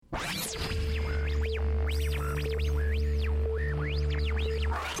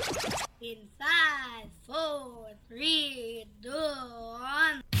in 5, 4, 3, 2,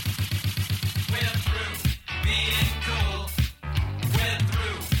 1. We're through being cool. We're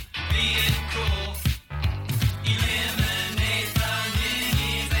through being cool. Eliminate the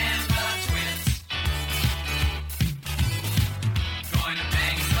ninnies and the twits. Going to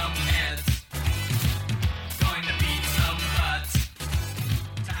bang some heads. Going to beat some butts.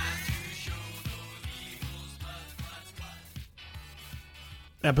 Time to show those evils what's what.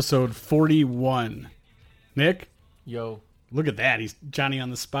 Episode 41. Nick, Yo. look at that. He's Johnny on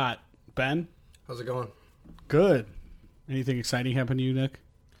the spot. Ben, How's it going? good. Anything exciting happen to you, Nick?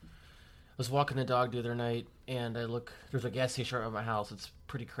 I was walking the dog the other night, and I look. There's a gas station right by my house. It's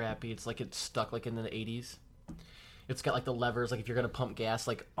pretty crappy. It's like it's stuck like in the 80s. It's got like the levers, like if you're gonna pump gas,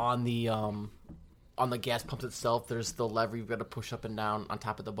 like on the gas pump itself, there's the lever you've got to push up and down on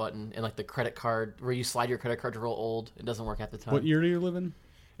top of the button, and like the credit card where you slide your credit card's real old. It doesn't work half the time. What year do you live in?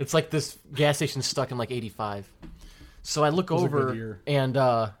 It's like this gas station's stuck in like 85. So I look was a over, good year. and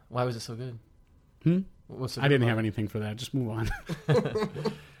why was it so good? What's so I good didn't about have it? anything for that. Just move on.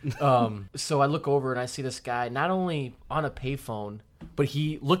 So I look over and I see this guy not only on a payphone, but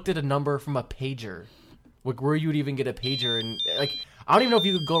he looked at a number from a pager. Like where you would even get a pager, and like I don't even know if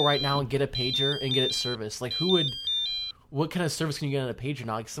you could go right now and get a pager and get it serviced. Like what kind of service can you get on a pager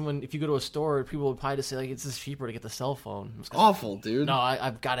now? Like someone, if you go to a store, people would probably just say like it's just cheaper to get the cell phone. Awful, dude. No,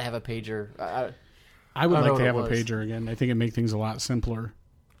 I've got to have a pager. I would I don't like know to what have it a was. pager again. I think it'd make things a lot simpler.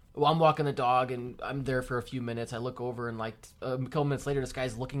 Well, I'm walking the dog, and I'm there for a few minutes. I look over, and like a couple minutes later, this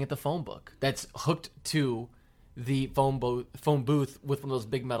guy's looking at the phone book that's hooked to the phone booth with one of those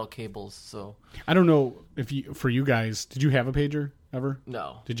big metal cables. So I don't know if for you guys, did you have a pager ever?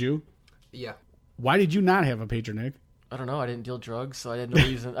 no, Did you? Yeah. Why did you not have a pager, Nick? I don't know. I didn't deal drugs, so I didn't know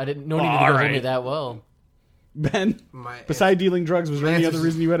reason. I didn't know anything All to right. me that well. Ben, My besides dealing drugs, was there my any answer's other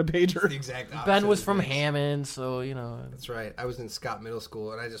reason you had a the pager? exact opposite. Ben was of from this. Hammond, so you know. That's right. I was in Scott Middle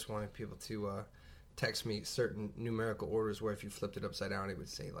School, and I just wanted people to text me certain numerical orders where if you flipped it upside down, it would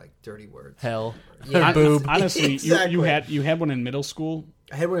say like dirty words. Hell, Yeah. boob. Honestly, Exactly. you had one in middle school.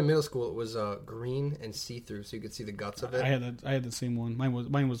 I had one in middle school. It was green and see-through, so you could see the guts of it. I had the same one.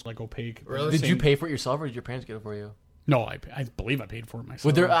 Mine was like opaque. Really? Did you pay for it yourself, or did your parents get it for you? No, I believe I paid for it myself.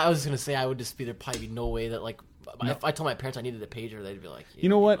 Would there? I was gonna say I would just be there'd probably be no way that like if I told my parents I needed a pager, they'd be like, You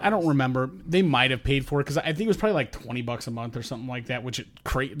know what? I don't remember. They might have paid for it because I think it was probably like $20 a month or something like that. Which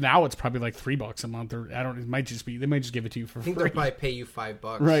now it's probably like $3 a month, or I don't. It might just be. They might just give it to you for I think free. they'll probably pay you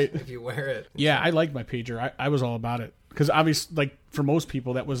 $5 Right. if you wear it. Yeah, I like my pager. I was all about it because obviously, like for most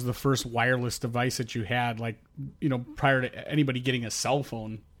people, that was the first wireless device that you had. Like prior to anybody getting a cell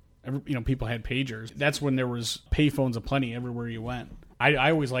phone, people had pagers. That's when there was payphones aplenty everywhere you went.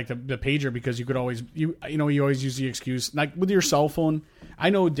 I always liked the pager because you could always you always use the excuse like with your cell phone. I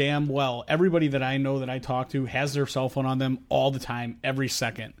know damn well everybody that I know that I talk to has their cell phone on them all the time, every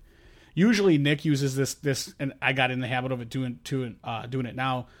second. Usually Nick uses this, and I got in the habit of it doing it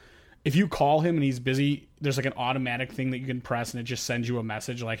now. If you call him and he's busy, there's like an automatic thing that you can press, and it just sends you a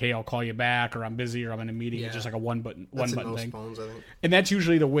message like, "Hey, I'll call you back," or "I'm busy," or "I'm in a meeting." Yeah. It's just like a one button That's in most thing. phones, I think. And that's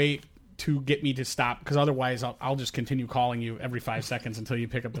usually the way to get me to stop, because otherwise I'll just continue calling you every 5 seconds until you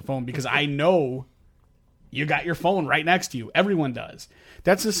pick up the phone, because I know you got your phone right next to you. Everyone does.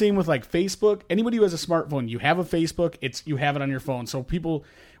 That's the same with like Facebook. Anybody who has a smartphone, you have a Facebook, you have it on your phone. So people,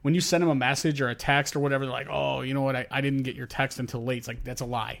 when you send them a message or a text or whatever, they're like, "Oh, you know what? I didn't get your text until late." It's like, that's a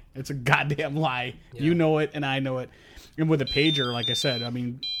lie. It's a goddamn lie. Yeah. You know it and I know it. And with a pager, like I said, I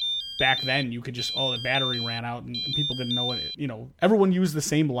mean, back then you could just, the battery ran out and people didn't know it. Everyone used the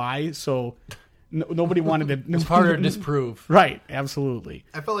same lie, so nobody wanted to. It's harder to disprove. Right, absolutely.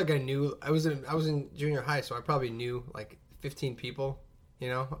 I felt like I knew. I was in junior high, so I probably knew like 15 people.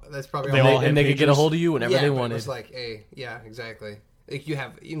 That's probably They all all I had And they could get a pagers? hold of you whenever yeah, they but wanted. It was like, hey, yeah, exactly. Like you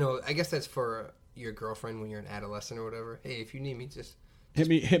have, I guess that's for your girlfriend when you're an adolescent or whatever. Hey, if you need me, just Hit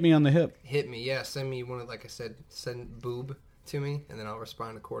me on the hip. hit me. Yeah, send me one of, like I said, send boob to me, and then I'll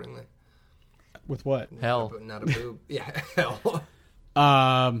respond accordingly. With what? Hell. Not a boob. Yeah, hell.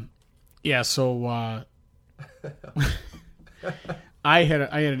 Yeah, so I had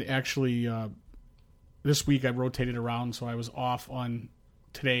actually this week I rotated around, so I was off on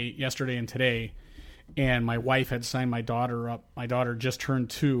yesterday and today, and my wife had signed my daughter up. My daughter just turned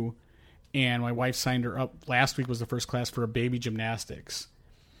 2, and my wife signed her up. Last week was the first class for a baby gymnastics.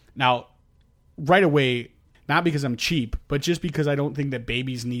 Now, right away, not because I'm cheap, but just because I don't think that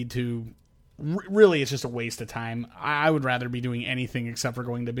babies need to. Really, it's just a waste of time. I would rather be doing anything except for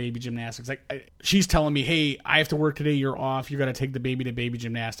going to baby gymnastics. Like she's telling me, "Hey, I have to work today. You're off. You got to take the baby to baby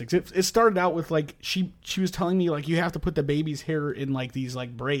gymnastics." It started out with like she was telling me like you have to put the baby's hair in like these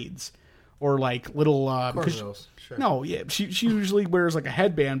like braids. or like little Cornrows, sure. No, yeah, she usually wears like a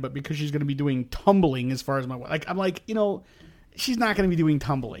headband, but because she's going to be doing tumbling, as far as I'm like, she's not going to be doing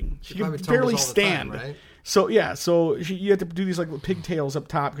tumbling. She can barely stand. Right? So yeah, you have to do these like little pigtails up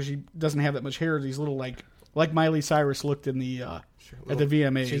top because she doesn't have that much hair. These little like Miley Cyrus looked in the at the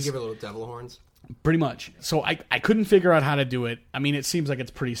VMAs. So you give her little devil horns. Pretty much. So I couldn't figure out how to do it. I mean, it seems like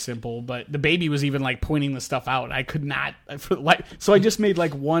it's pretty simple, but the baby was even like pointing the stuff out. I could not. So I just made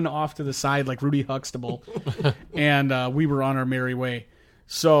like one off to the side, like Rudy Huxtable, and we were on our merry way.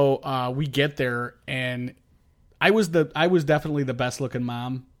 So we get there, and I was definitely the best looking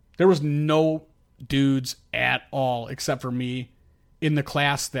mom. There was no dudes at all except for me in the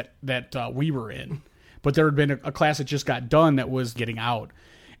class that we were in. But there had been a class that just got done that was getting out,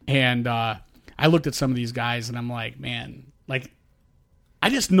 and I looked at some of these guys and I'm like, man, like,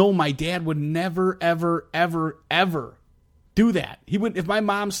 I just know my dad would never, ever, ever, ever do that. He would, if my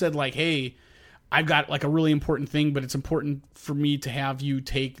mom said like, hey, I've got like a really important thing, but it's important for me to have you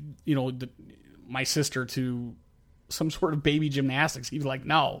take, my sister to some sort of baby gymnastics. He'd be like,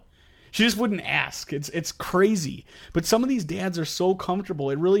 no. She just wouldn't ask. It's crazy. But some of these dads are so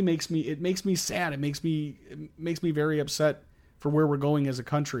comfortable. It really makes me sad. It makes me very upset for where we're going as a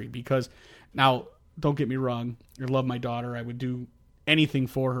country, because now, don't get me wrong, I love my daughter. I would do anything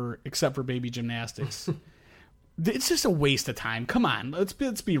for her except for baby gymnastics. It's just a waste of time. Come on, let's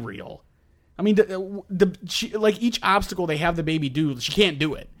be real. I mean, like each obstacle they have the baby do, she can't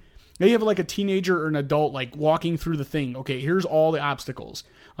do it. Now you have like a teenager or an adult like walking through the thing. Okay, here's all the obstacles.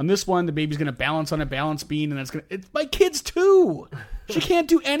 On this one, the baby's going to balance on a balance beam, and it's my kids too. She can't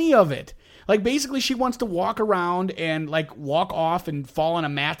do any of it. Like, basically, she wants to walk around and, like, walk off and fall on a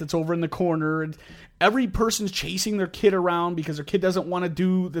mat that's over in the corner. And every person's chasing their kid around because their kid doesn't want to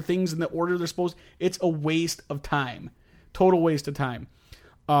do the things in the order they're supposed to. It's a waste of time. Total waste of time.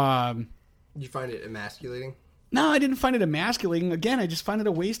 You find it emasculating? No, I didn't find it emasculating. Again, I just find it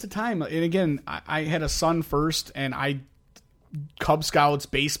a waste of time. And again, I had a son first, and Cub Scouts,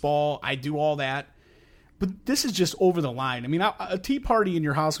 baseball, I do all that. But this is just over the line. I mean, a tea party in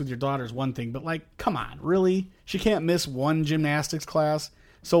your house with your daughter is one thing, but like, come on, really? She can't miss one gymnastics class?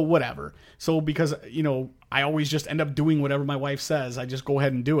 So whatever. So because, I always just end up doing whatever my wife says, I just go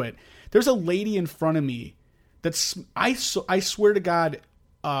ahead and do it. There's a lady in front of me that's, I swear to God,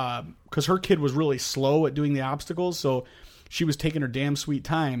 because her kid was really slow at doing the obstacles, so she was taking her damn sweet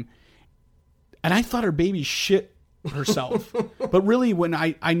time. And I thought her baby shit herself. But really, when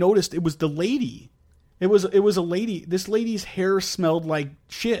I noticed, it was the lady. It was a lady. This lady's hair smelled like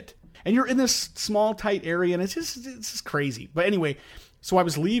shit. And you're in this small, tight area, and it's just crazy. But anyway, so I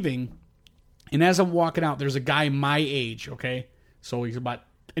was leaving, and as I'm walking out, there's a guy my age, okay? So he's about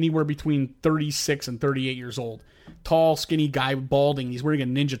anywhere between 36 and 38 years old. Tall, skinny guy, balding. He's wearing a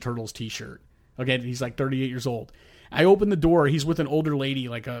Ninja Turtles t-shirt. Okay, he's like 38 years old. I opened the door. He's with an older lady,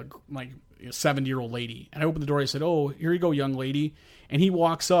 like a 70-year-old lady. And I opened the door. I said, oh, here you go, young lady. And he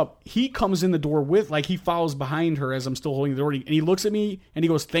walks up. He comes in the door with, like, he follows behind her as I'm still holding the door. And he looks at me, and he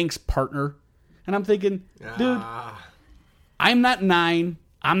goes, thanks, partner. And I'm thinking, dude, I'm not 9.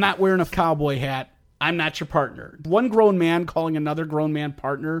 I'm not wearing a cowboy hat. I'm not your partner. One grown man calling another grown man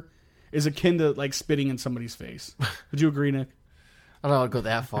partner is akin to, like, spitting in somebody's face. Would you agree, Nick? I don't know I'd go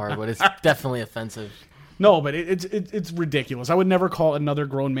that far, but it's definitely offensive. No, but it's ridiculous. I would never call another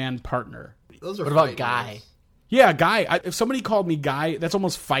grown man partner. Those are what about guy? Words. Yeah, guy. If somebody called me guy, that's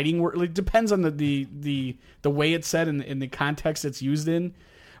almost fighting word. It depends on the way it's said and in the context it's used in.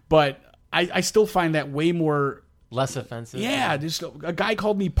 But I still find that way more less offensive. Yeah, just a guy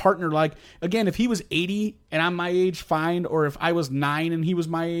called me partner. Like, again, if he was 80 and I'm my age, fine. Or if I was 9 and he was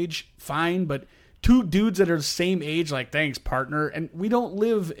my age, fine. But two dudes that are the same age, like, thanks, partner. And we don't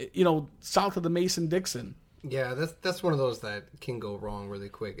live, south of the Mason-Dixon. Yeah, that's one of those that can go wrong really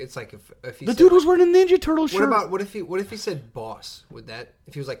quick. It's like if he the said, dude was wearing a Ninja Turtle shirt. What if he said boss? Would that,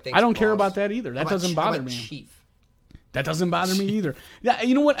 if he was like, thanks, I don't care boss? about that either. That doesn't bother me. Chief? That doesn't bother me either. Yeah,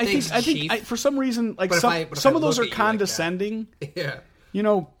 you know what? I think for some reason, like, some of those are condescending. Like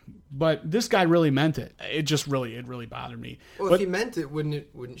yeah. But this guy really meant it. It really bothered me. Well, if he meant it,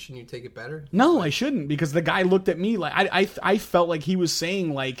 shouldn't you take it better? No, I shouldn't, because the guy looked at me like I felt like he was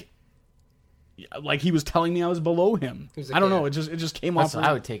saying like he was telling me I was below him. Like, I don't know. It just came off. That's what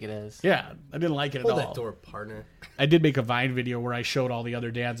I would take it as. Yeah, I didn't like it at all. Hold that door, partner. I did make a Vine video where I showed all the other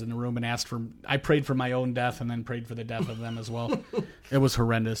dads in the room and I prayed for my own death and then prayed for the death of them as well. It was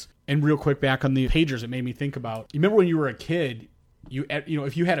horrendous. And real quick, back on the pagers, it made me think about. You remember when you were a kid?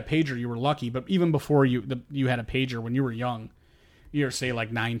 If you had a pager, you were lucky. But even before you had a pager, when you were young, you're say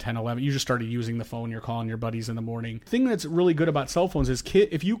like 9, 10, 11, you just started using the phone, you're calling your buddies in the morning. The thing that's really good about cell phones is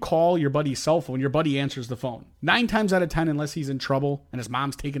if you call your buddy's cell phone, your buddy answers the phone. 9 times out of 10, unless he's in trouble and his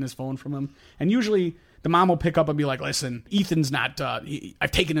mom's taking his phone from him. And usually the mom will pick up and be like, listen, Ethan's not,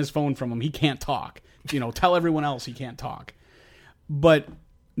 I've taken his phone from him. He can't talk. Tell everyone else he can't talk. But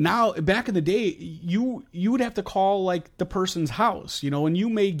now, back in the day, you would have to call like the person's house, and you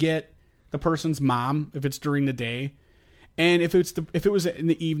may get the person's mom if it's during the day. And if it was in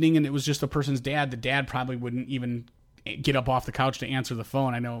the evening and it was just the person's dad, the dad probably wouldn't even get up off the couch to answer the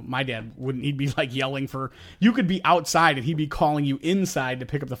phone. I know my dad wouldn't. He'd be like yelling you could be outside and he'd be calling you inside to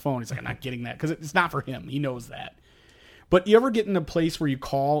pick up the phone. He's like, I'm not getting that because it's not for him. He knows that. But you ever get in a place where you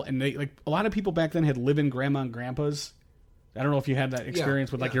call and they, like, a lot of people back then had live-in grandma and grandpas. I don't know if you had that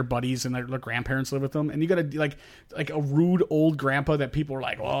experience with like your buddies and their grandparents live with them, and you got to like a rude old grandpa that people are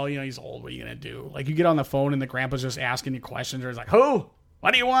like, well, he's old. What are you gonna do? Like you get on the phone and the grandpa's just asking you questions, or he's like, who?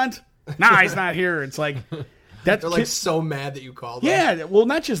 What do you want? Nah, he's not here. It's like they're like so mad that you called them. Yeah, well,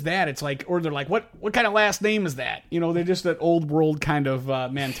 not just that. It's like, or they're like, what kind of last name is that? They're just that old world kind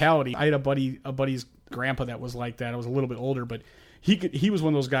of mentality. I had a buddy's grandpa that was like that. I was a little bit older, but he was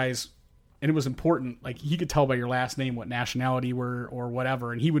one of those guys. And it was important, like, he could tell by your last name what nationality you were or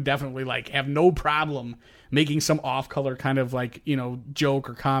whatever, and he would definitely, like, have no problem making some off-color kind of, like, joke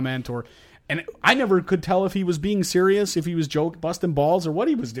or comment, and I never could tell if he was being serious, if he was busting balls, or what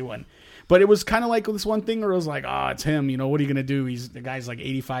he was doing. But it was kind of like this one thing where it was like, oh, it's him, what are you going to do? The guy's, like,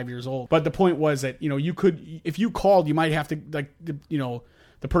 85 years old. But the point was that, you could, if you called, you might have to, like,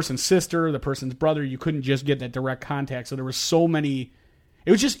 the person's sister, the person's brother, you couldn't just get that direct contact, so there was so many. It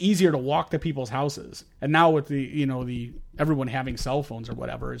was just easier to walk to people's houses. And now with the everyone having cell phones or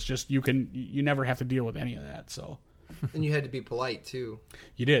whatever, it's just you never have to deal with any of that. So, and you had to be polite too.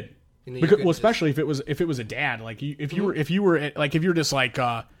 You did. Especially if it was a dad, like if you're just like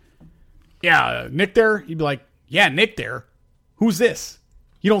yeah, Nick there, you'd be like, yeah, Nick there. Who's this?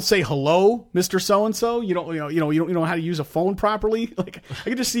 You don't say hello, Mr. So and so. You don't you don't know how to use a phone properly. Like I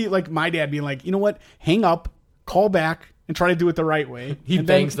could just see like my dad being like, you know what? Hang up, call back. And try to do it the right way. He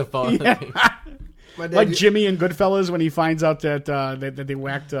bangs the phone. Yeah. Like Jimmy in Goodfellas when he finds out that they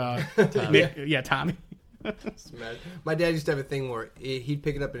whacked Tommy. My dad used to have a thing where he'd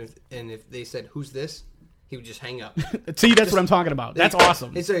pick it up and if they said, who's this? He would just hang up. See, that's what I'm talking about. That's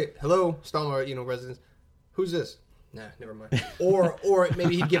awesome. He'd say, hello, Stalmar, residents. Who's this? Nah, never mind. Or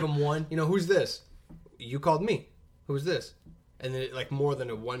maybe he'd give him one. Who's this? You called me. Who's this? And then, like, more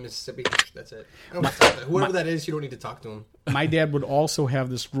than one Mississippi, that's it. I don't want to talk to that. Whoever that is, you don't need to talk to him. My dad would also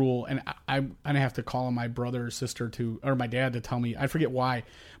have this rule, and I have to call on my brother or sister or my dad to tell me, I forget why,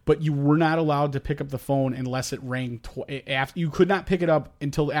 but you were not allowed to pick up the phone unless it rang. You could not pick it up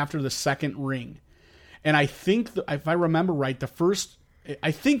until after the second ring. And I think, if I remember right, I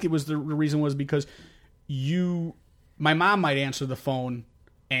think it was the reason was because my mom might answer the phone.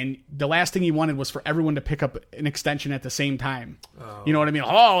 And the last thing he wanted was for everyone to pick up an extension at the same time. Oh. You know what I mean?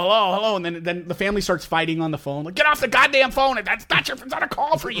 Hello. And then the family starts fighting on the phone. Like, get off the goddamn phone. It's not a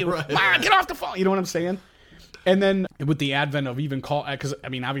call for you. Right. Get off the phone. You know what I'm saying? And then with the advent of even call, because, I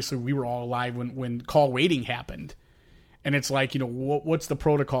mean, obviously we were all alive when call waiting happened. And it's like, what's the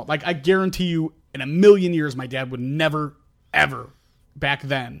protocol? Like, I guarantee you in a million years, my dad would never, ever, back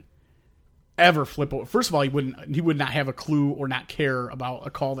then, ever flip over. First of all, he would not have a clue or not care about a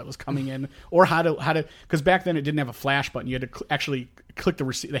call that was coming in or how to because back then it didn't have a flash button. You had to actually click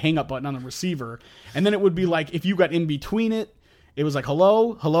the hang up button on the receiver, and then it would be like if you got in between it was like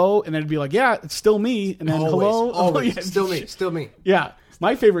hello, and then it'd be like, yeah, it's still me, and then always, hello, still me. Yeah.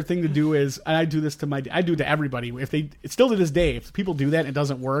 My favorite thing to do is, and I do it to everybody. It's still to this day, if people do that and it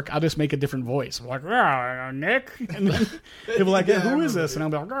doesn't work, I'll just make a different voice. I'm like, yeah, Nick. And then they'll be like, yeah, who is this? And I'll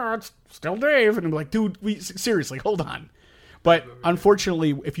be like, oh, it's still Dave. And I'll be like, dude, seriously, hold on. But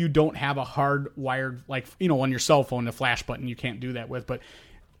unfortunately, if you don't have a hard-wired, like, on your cell phone, the flash button, you can't do that with. But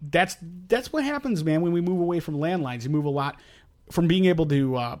that's what happens, man, when we move away from landlines. You move a lot from being able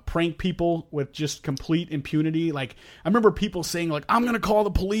to prank people with just complete impunity. Like, I remember people saying, like, I'm going to call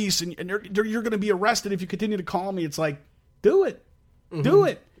the police and you're going to be arrested if you continue to call me. It's like, do it. Mm-hmm. Do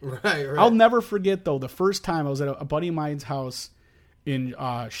it. Right. I'll never forget, though, the first time I was at a buddy of mine's house in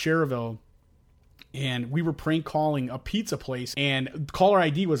Cherville, and we were prank calling a pizza place, and caller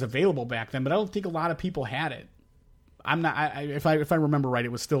ID was available back then, but I don't think a lot of people had it. If I remember right,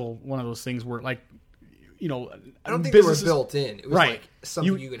 it was still one of those things where, like, I don't think they were built in. It was like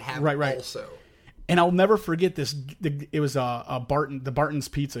something you could have also. And I'll never forget this. It was the Barton's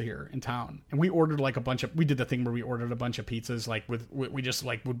Pizza here in town, and we ordered like we did the thing where we ordered a bunch of pizzas, like we just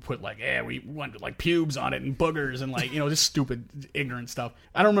like would put like, we wanted like pubes on it and boogers and like, just stupid ignorant stuff.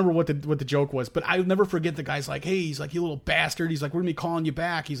 I don't remember what the joke was, but I'll never forget the guy's like, hey, he's like, you little bastard. He's like, we're gonna be calling you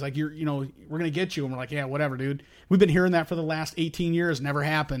back. He's like, we're gonna get you. And we're like, yeah, whatever, dude. We've been hearing that for the last 18 years. Never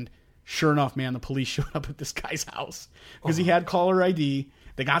happened. Sure enough, man, the police showed up at this guy's house because he had caller ID.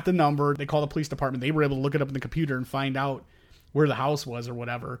 They got the number. They called the police department. They were able to look it up in the computer and find out where the house was or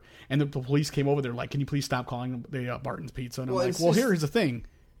whatever. And the police came over there like, can you please stop calling the Barton's Pizza? And I'm like, here's the thing.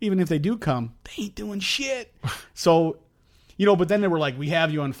 Even if they do come, they ain't doing shit. So, but then they were like, we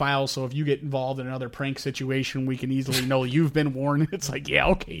have you on file, so if you get involved in another prank situation, we can easily know you've been warned. It's like, yeah,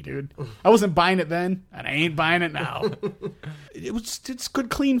 okay, dude. I wasn't buying it then, and I ain't buying it now. It's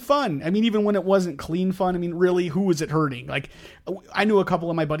good, clean fun. I mean, even when it wasn't clean fun, I mean, really, who was it hurting? Like, I knew a couple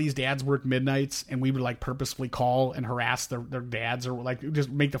of my buddies' dads worked midnights, and we would, like, purposefully call and harass their dads or, like,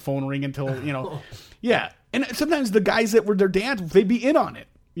 just make the phone ring until, Yeah. And sometimes the guys that were their dads, they'd be in on it.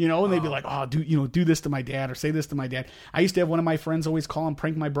 And they'd be like, oh, do this to my dad or say this to my dad. I used to have one of my friends always call and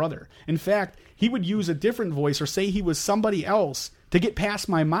prank my brother. In fact, he would use a different voice or say he was somebody else to get past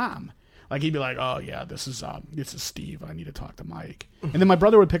my mom. Like, he'd be like, oh, yeah, this is Steve. I need to talk to Mike. And then my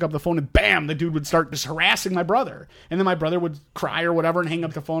brother would pick up the phone and bam, the dude would start just harassing my brother. And then my brother would cry or whatever and hang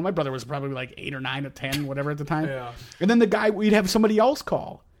up the phone. My brother was probably like 8 or 9 or 10, whatever at the time. Yeah. And then we'd have somebody else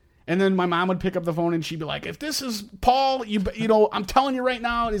call. And then my mom would pick up the phone and she'd be like, if this is Paul, I'm telling you right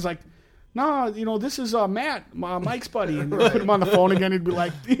now. And he's like, no, this is Matt, Mike's buddy. And put him on the phone again. He'd be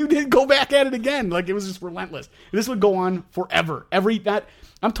like, you didn't go back at it again. Like, it was just relentless. This would go on forever.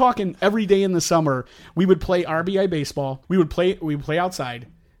 I'm talking every day in the summer. We would play RBI baseball. We would play outside.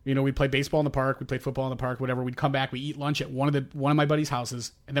 We'd play baseball in the park. We'd play football in the park, whatever. We'd come back. We'd eat lunch at one of my buddies'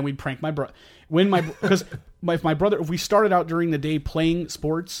 houses. And then we'd prank my brother. Because if we started out during the day playing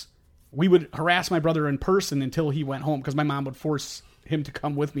sports, we would harass my brother in person until he went home because my mom would force him to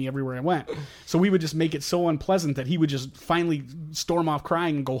come with me everywhere I went. So we would just make it so unpleasant that he would just finally storm off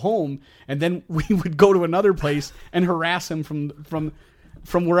crying and go home. And then we would go to another place and harass him from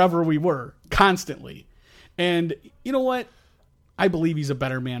wherever we were constantly. And you know what? I believe he's a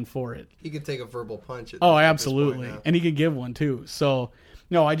better man for it. He could take a verbal punch. Absolutely. And he could give one too. So,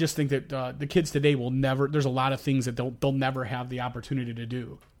 no, I just think that the kids today there's a lot of things that they'll never have the opportunity to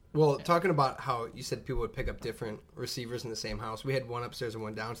do. Well, talking about how you said people would pick up different receivers in the same house. We had one upstairs and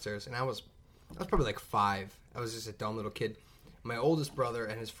one downstairs, and I was probably like 5. I was just a dumb little kid. My oldest brother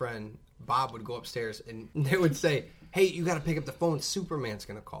and his friend Bob would go upstairs, and they would say, hey, you got to pick up the phone. Superman's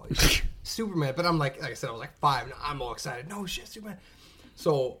going to call you. Superman. But I'm like I said, I was like 5, and I'm all excited. No shit, Superman.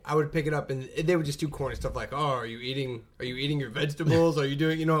 So I would pick it up, and they would just do corny stuff like, "Oh, are you eating your vegetables? Are you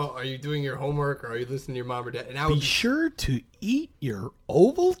doing, are you doing your homework? Or are you listening to your mom or dad?" And I would be sure to eat your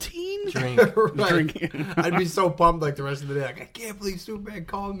Ovaltine drink. I'd be so pumped like the rest of the day. Like, I can't believe Superman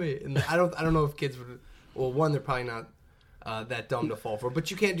called me. And I don't know if kids would. Well, one, they're probably not that dumb to fall for, but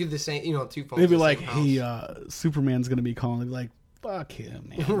you can't do the same. 2 phones. They'd be like, "Hey, Superman's gonna be calling." They'd be like, fuck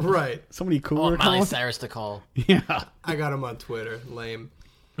him, man. Right. Somebody cooler. Miley Cyrus to call. Yeah. I got him on Twitter. Lame.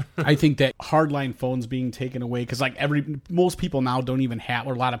 I think that hardline phones being taken away because like most people now don't even have,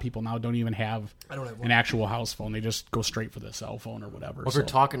 or a lot of people now don't even have, an actual house phone. They just go straight for the cell phone or whatever. Well, if we're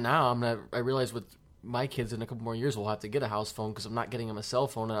talking now, I realize with my kids in a couple more years we'll have to get a house phone because I'm not getting them a cell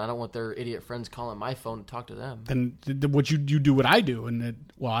phone and I don't want their idiot friends calling my phone to talk to them. Then what you do what I do, and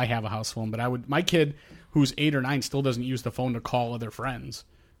I have a house phone, but my kid who's 8 or 9 still doesn't use the phone to call other friends.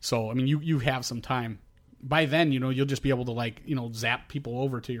 So I mean, you have some time. By then, you'll just be able to zap people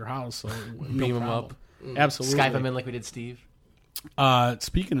over to your house. So beam them up. Absolutely. Skype them in like we did Steve.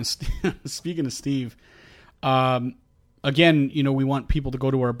 Speaking of Steve, again, we want people to go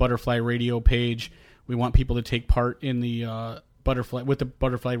to our Butterfly Radio page. We want people to take part in the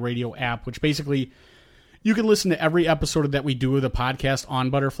Butterfly Radio app, which basically you can listen to every episode that we do of the podcast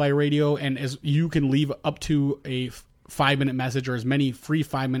on Butterfly Radio, and as you can leave up to a 5-minute message or as many free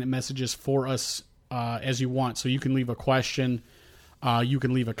 5-minute messages for us as you want. So you can leave a question, you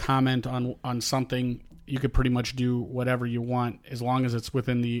can leave a comment on something. You could pretty much do whatever you want as long as it's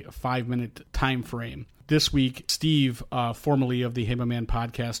within the 5-minute time frame. This week, Steve, formerly of the Hey My Man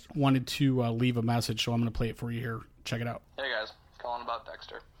podcast, wanted to leave a message, so I'm going to play it for you here. Check it out. Hey guys, calling about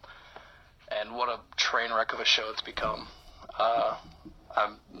Dexter. And what a train wreck of a show it's become.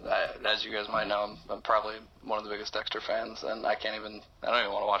 As you guys might know, I'm probably one of the biggest Dexter fans, and I don't even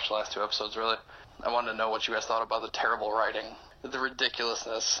want to watch the last 2 episodes, really. I wanted to know what you guys thought about the terrible writing, the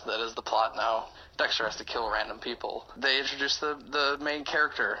ridiculousness that is the plot now. Dexter has to kill random people. They introduced the main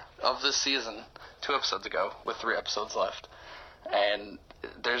character of this season 2 episodes ago with 3 episodes left, and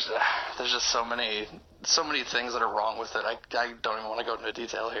there's just so many things that are wrong with it. I don't even want to go into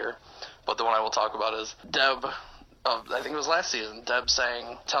detail here, but the one I will talk about is Deb. I think it was last season. Deb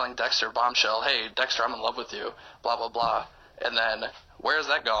telling Dexter bombshell, "Hey Dexter, I'm in love with you," blah blah blah, and then where's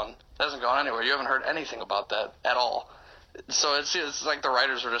that gone? That hasn't gone anywhere. You haven't heard anything about that at all. So it's like the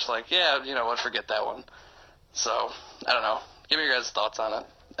writers were just like, yeah, you know what, forget that one. So I don't know. Give me your guys' thoughts on it,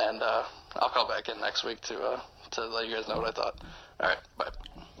 and I'll call back in next week to let you guys know what I thought. All right, bye.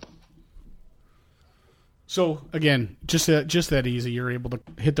 So again, just that easy. You're able to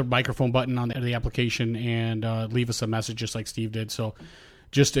hit the microphone button on the application and leave us a message, just like Steve did. So,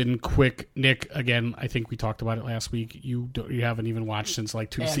 just in quick, Nick. Again, I think we talked about it last week. You haven't even watched since like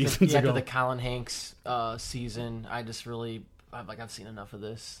 2 seasons ago. After the Colin Hanks season, I've seen enough of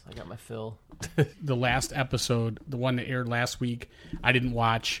this. I got my fill. The last episode, the one that aired last week, I didn't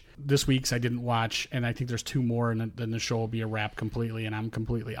watch. This week's I didn't watch, and I think there's 2 more, and then the show will be a wrap completely, and I'm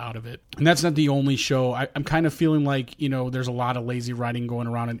completely out of it. And that's not the only show. I'm kind of feeling like, there's a lot of lazy writing going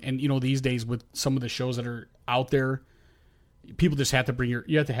around, and these days with some of the shows that are out there, people just have to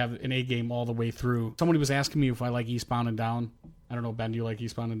you have to have an A game all the way through. Somebody was asking me if I like Eastbound and Down. I don't know, Ben, do you like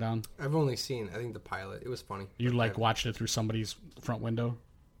Eastbound and Down? I've only seen, I think, the pilot. It was funny. You watched it through somebody's front window?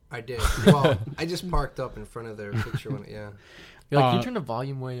 I did. Well, I just parked up in front of their picture when yeah. You're like, can you turn the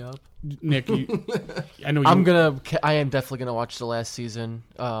volume way up? Nick, I know I am definitely gonna watch the last season.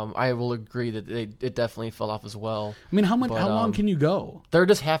 I will agree that it definitely fell off as well. I mean, how long can you go? They're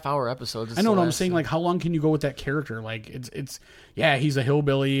just half-hour episodes. I know what I'm saying. Like, how long can you go with that character? Like, it's he's a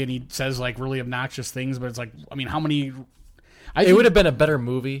hillbilly and he says like really obnoxious things, but it's like, I mean, how many? It would have been a better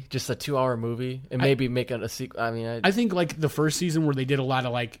movie, just a 2-hour movie, and maybe make it a sequel. I mean, I think like the first season where they did a lot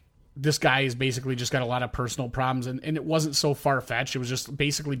of like, this guy is basically just got a lot of personal problems, and it wasn't so far-fetched. It was just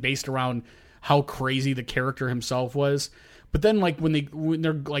basically based around how crazy the character himself was. But then like when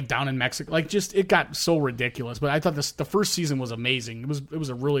they're like down in Mexico, like just it got so ridiculous. But I thought the first season was amazing. It was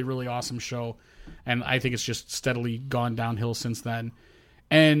a really, really awesome show, and I think it's just steadily gone downhill since then.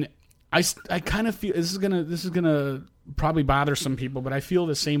 And I kind of feel this is gonna probably bother some people, but I feel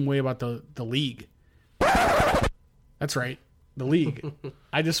the same way about the league. That's right, the league.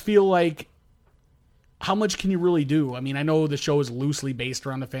 I just feel like, how much can you really do? I mean, I know the show is loosely based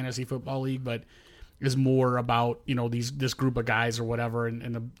around the fantasy football league, but is more about this group of guys or whatever,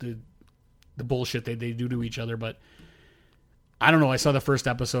 and the bullshit they do to each other. But I don't know. I saw the first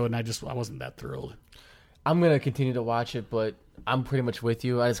episode and I wasn't that thrilled. I'm gonna continue to watch it, but I'm pretty much with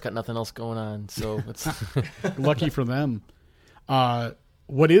you. I just got nothing else going on, so it's lucky for them.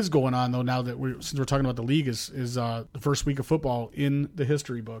 What is going on though now that since we're talking about the league is the first week of football in the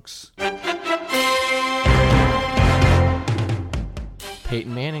history books.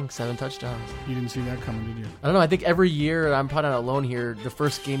 Peyton Manning, 7 touchdowns. You didn't see that coming, did you? I don't know. I think every year, I'm probably not alone here, the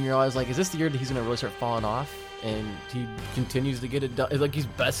first game you're always like, is this the year that he's going to really start falling off? And he continues to get it done. It's like his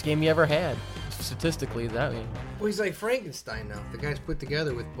best game he ever had, statistically. That way. Well, he's like Frankenstein now. The guy's put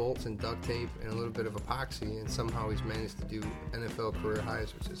together with bolts and duct tape and a little bit of epoxy, and somehow he's managed to do NFL career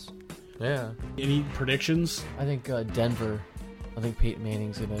highs, which is... Yeah. Any predictions? I think Denver. I think Peyton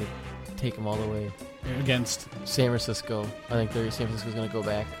Manning's going to take him all the way. Against? San Francisco. I think San Francisco's going to go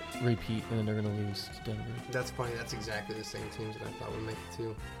back, repeat, and then they're going to lose to Denver. That's funny. That's exactly the same teams that I thought would make it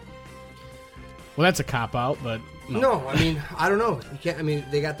too. Well, that's a cop-out, but... No, I mean, I don't know. You can't. I mean,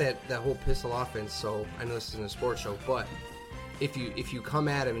 they got that whole pistol offense, so I know this isn't a sports show, but if you come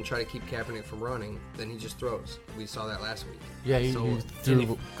at him and try to keep Kaepernick from running, then he just throws. We saw that last week. Yeah, he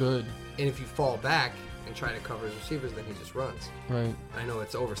threw good. And if you fall back and try to cover his receivers, then he just runs. Right. I know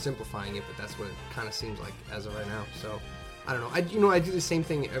it's oversimplifying it, but that's what it kind of seems like as of right now. So, I don't know. I do the same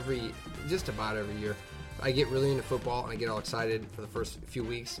thing just about every year. I get really into football and I get all excited for the first few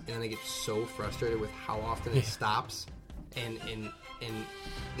weeks, and then I get so frustrated with how often it stops, and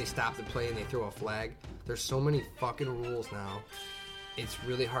they stop the play and they throw a flag. There's so many fucking rules now. It's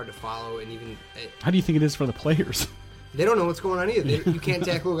really hard to follow, and even how do you think it is for the players? They don't know what's going on either. You can't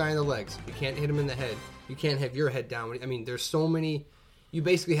tackle a guy in the legs. You can't hit him in the head. You can't have your head down. I mean, there's so many. You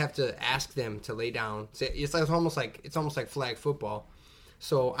basically have to ask them to lay down. It's almost like flag football.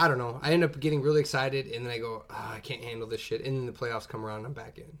 So, I don't know. I end up getting really excited, and then I go, I can't handle this shit. And then the playoffs come around, and I'm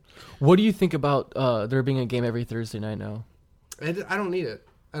back in. What do you think about there being a game every Thursday night now? I don't need it.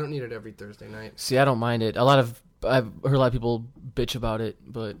 I don't need it every Thursday night. See, I don't mind it. I've heard a lot of people bitch about it,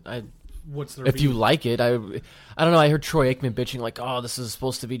 but if you like it, I don't know. I heard Troy Aikman bitching like, "Oh, this is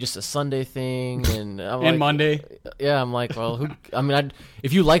supposed to be just a Sunday thing," and I'm and Monday. Yeah, I'm like, well,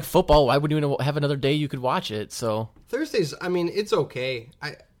 if you like football, why would you have another day you could watch it? So Thursdays, I mean, it's okay.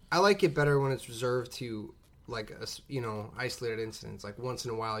 I like it better when it's reserved to like isolated incidents. Like once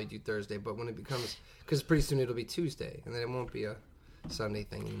in a while you do Thursday, but when it becomes, because pretty soon it'll be Tuesday, and then it won't be a Sunday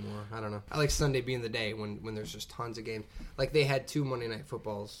thing anymore. I don't know. I like Sunday being the day when there's just tons of games. Like they had 2 Monday Night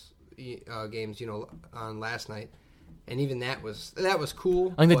Footballs games, on last night, and even that was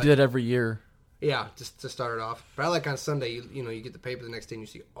cool. I think they do that every year. Yeah, just to start it off. But I like on Sunday, you get the paper the next day and you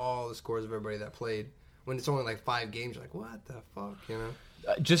see all the scores of everybody that played. When it's only like 5 games, you're like, what the fuck,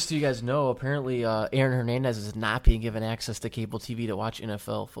 Just so you guys know, apparently Aaron Hernandez is not being given access to cable TV to watch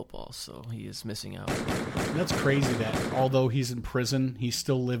NFL football, so he is missing out. That's crazy that although he's in prison, he's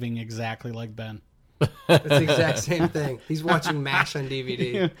still living exactly like Ben. It's the exact same thing. He's watching MASH on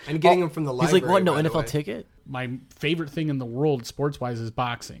DVD and getting them from the library. He's like, what, no by the NFL way. My ticket? favorite thing in the world, sports-wise, is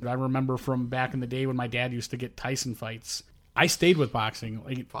boxing. I remember from back in the day when my dad used to get Tyson fights. I stayed with boxing.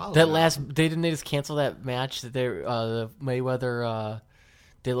 Didn't they just cancel that match, the Mayweather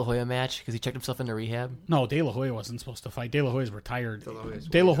De La Hoya match, because he checked himself into rehab? No, De La Hoya wasn't supposed to fight. De La Hoya's retired. Hoya's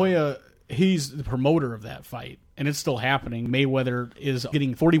De La Hoya, he's the promoter of that fight, and it's still happening. Mayweather is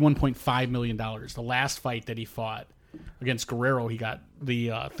getting $41.5 million. The last fight that he fought against Guerrero, he got the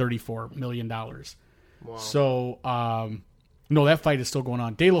 $34 million. Wow. So, no, that fight is still going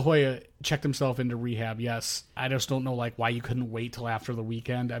on. De La Hoya checked himself into rehab, yes. I just don't know why you couldn't wait till after the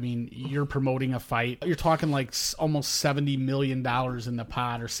weekend. I mean, you're promoting a fight. You're talking almost $70 million in the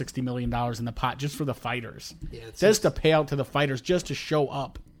pot or $60 million in the pot just for the fighters. Yeah, just to pay out to the fighters just to show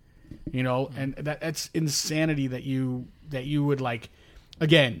up. And that's insanity that you would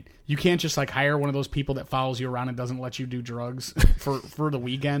again, you can't just hire one of those people that follows you around and doesn't let you do drugs for the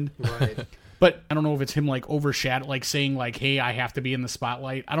weekend. Right. But I don't know if it's him overshadow, saying hey, I have to be in the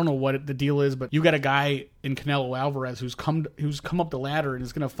spotlight. I don't know what the deal is, but you got a guy in Canelo Alvarez who's come up the ladder and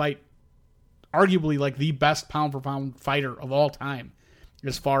is going to fight arguably the best pound for pound fighter of all time.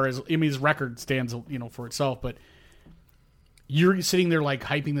 As far as his record stands, for itself, but you're sitting there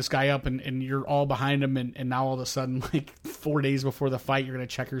hyping this guy up and you're all behind him, and now all of a sudden 4 days before the fight you're going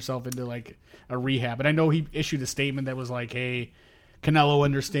to check yourself into a rehab. And I know he issued a statement that was hey, Canelo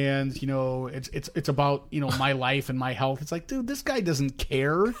understands, it's about, my life and my health. It's dude, this guy doesn't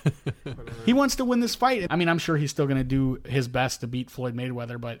care. He wants to win this fight. I mean, I'm sure he's still going to do his best to beat Floyd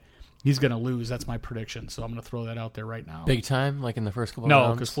Mayweather, but he's going to lose. That's my prediction. So I'm going to throw that out there right now. Big time, in the first couple of rounds? rounds?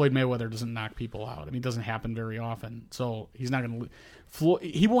 No, because Floyd Mayweather doesn't knock people out. I mean, it doesn't happen very often. So he's not going to lose.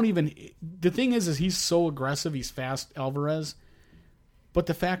 He won't even... The thing is he's so aggressive. He's fast, Alvarez. But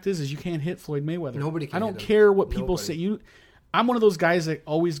the fact is you can't hit Floyd Mayweather. Nobody can I don't hit him. care what people say. I'm one of those guys that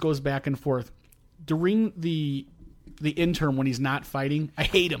always goes back and forth. During the interim when he's not fighting, I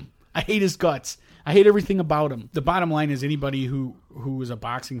hate him. I hate his guts. I hate everything about him. The bottom line is anybody who is a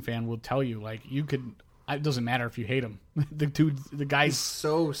boxing fan will tell you, you could... It doesn't matter if you hate him. The guy's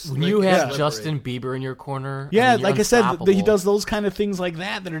so slick. When you have slippery. Justin Bieber in your corner... Yeah, you're I said, unstoppable. he does those kind of things like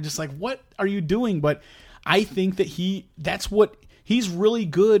that are just what are you doing? But I think that that's what... He's really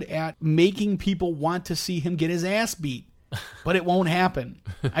good at making people want to see him get his ass beat. But it won't happen.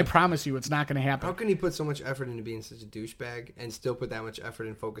 I promise you, it's not going to happen. How can he put so much effort into being such a douchebag and still put that much effort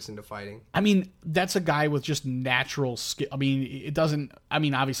and focus into fighting? I mean, that's a guy with just natural skill. I mean, it doesn't... I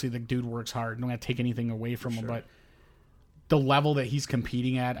mean, obviously, the dude works hard. Don't want to take anything away from him, but the level that he's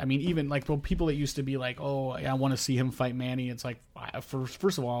competing at... I mean, even, people that used to be oh, I want to see him fight Manny, it's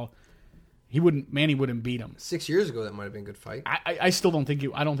first of all... Manny wouldn't beat him. 6 years ago, that might have been a good fight. I still don't think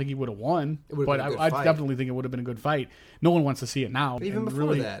I don't think he would have won. But I definitely think it would have been a good fight. No one wants to see it now. But even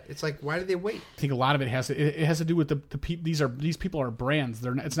before that, it's why did they wait? I think a lot of it has to do with the these people are brands.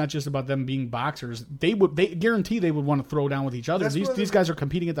 It's not just about them being boxers. They guarantee they would want to throw down with each other. These guys are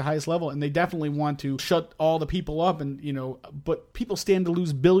competing at the highest level, and they definitely want to shut all the people up. And but people stand to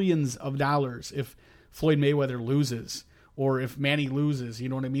lose billions of dollars if Floyd Mayweather loses. Or if Manny loses, you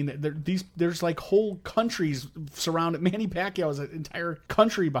know what I mean? There's whole countries surrounded. Manny Pacquiao has an entire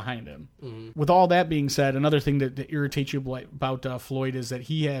country behind him. Mm-hmm. With all that being said, another thing that irritates you about Floyd is that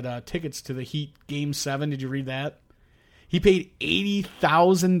he had tickets to the Heat Game 7. Did you read that? He paid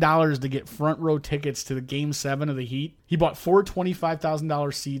 $80,000 to get front row tickets to the Game 7 of the Heat. He bought 4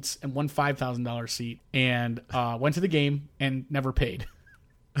 $25,000 seats and one $5,000 seat and went to the game and never paid.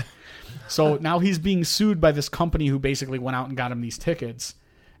 So now he's being sued by this company who basically went out and got him these tickets,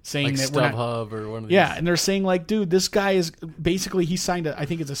 saying that StubHub or one of these. Yeah, and they're saying dude, this guy is basically he signed I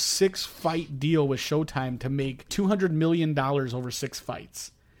think it's a 6-fight deal with Showtime to make $200 million over 6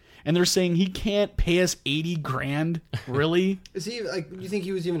 fights, and they're saying he can't pay us $80,000. Really? Is he like? You think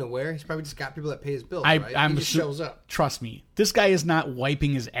he was even aware? He's probably just got people that pay his bills. I'm right? He just shows up. Trust me, this guy is not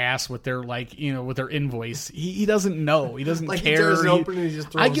wiping his ass with their with their invoice. He doesn't know. He doesn't Like care. he doesn't open it, he just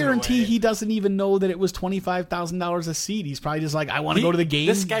throws I it guarantee away. he doesn't even know that it was $25,000 a seat. He's probably just like, I want to go to the game.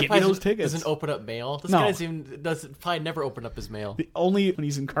 This guy Get me probably those tickets. doesn't open up mail. This No. guy doesn't probably never open up his mail. Only when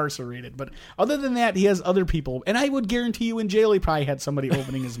he's incarcerated. But other than that, he has other people. And I would guarantee you in jail he probably had somebody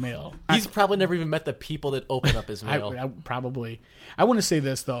opening his mail. He's probably never even met the people that open up his mail. I probably. I want to say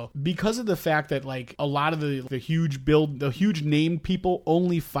this though, because of the fact that like a lot of the huge name people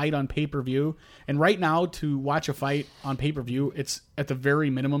only fight on pay-per-view, and right now to watch a fight on pay-per-view, it's at the very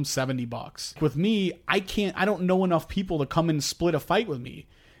minimum $70. With me, I don't know enough people to come and split a fight with me.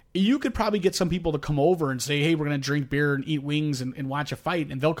 You could probably get some people to come over and say, hey, we're going to drink beer and eat wings and watch a fight,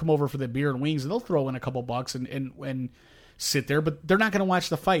 and they'll come over for the beer and wings, and they'll throw in a couple bucks and sit there, but they're not going to watch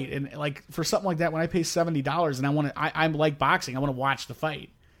the fight. And like for something like that, when I pay $70 and I'm like boxing, I want to watch the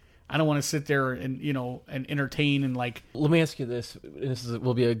fight. I don't want to sit there and and entertain and like. Let me ask you this.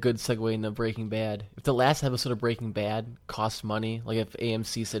 Will be a good segue into Breaking Bad. If the last episode of Breaking Bad costs money, like if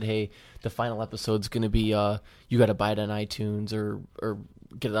AMC said, hey, the final episode's going to be you got to buy it on iTunes or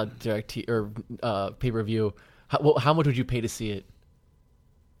get it on direct or pay-per-view, how much would you pay to see it?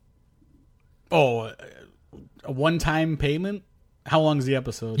 Oh, a one-time payment? How long is the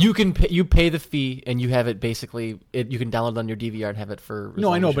episode? You pay the fee and you have it basically. You can download it on your DVR and have it for.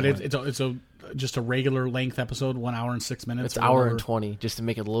 No, I know, but it's just a regular length episode, 1 hour and 6 minutes. It's an hour and 20, just to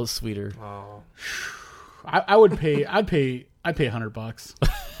make it a little sweeter. Oh. I would pay. I'd pay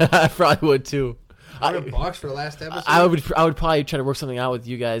 $100. I probably would too. $100 for the last episode. I would probably try to work something out with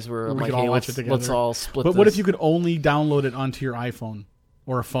you guys where I'm We like, could all hey, watch it together. let's all split. But this. what if you could only download it onto your iPhone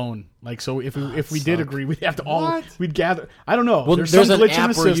or a phone? Like, so if we did agree, we'd have to all What? we'd gather. I don't know. Well, there's there's some an glitch in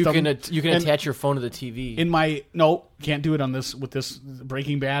app the where system. you can and attach your phone to the TV. Can't do it on this. With this,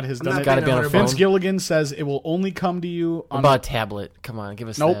 Breaking Bad has done not it. Gotta be on a phone. Vince Gilligan says it will only come to you What on about a tablet? Come on, give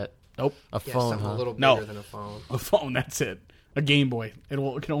us that. Nope. A Yeah, phone, something huh? a little bigger No. than a phone. A phone. That's it. A Game Boy. It can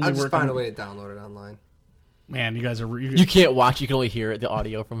only I'll just work. find on, a way to download it online. Man, you guys are. You can't watch. You can only hear it, the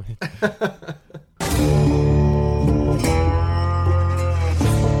audio from it.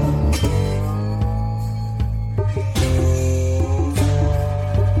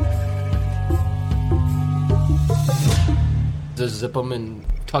 Just zip them and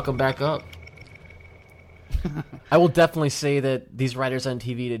tuck them back up. I will definitely say that these writers on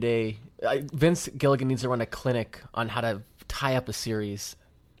TV today, Vince Gilligan needs to run a clinic on how to tie up a series.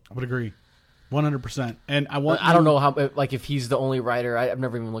 I would agree, 100%. And I don't know how, like, if he's the only writer. I've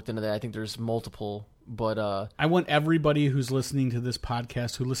never even looked into that. I think there's multiple, but I want everybody who's listening to this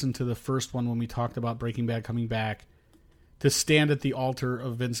podcast, who listened to the first one when we talked about Breaking Bad coming back, to stand at the altar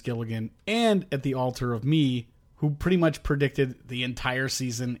of Vince Gilligan and at the altar of me, who pretty much predicted the entire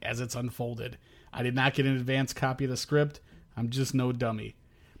season as it's unfolded. I did not get an advance copy of the script. I'm just no dummy.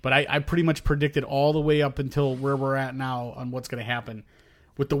 But I pretty much predicted all the way up until where we're at now on what's going to happen.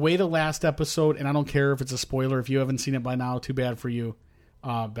 With the way the last episode, and I don't care if it's a spoiler, if you haven't seen it by now, too bad for you,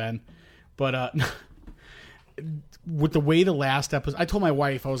 Ben. But with the way the last episode, I told my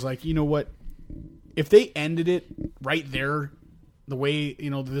wife, I was like, you know what? If they ended it right there, the way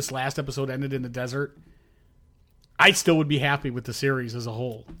this last episode ended in the desert, I still would be happy with the series as a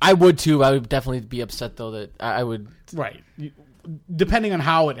whole. I would too. I would definitely be upset though that I would. Right, depending on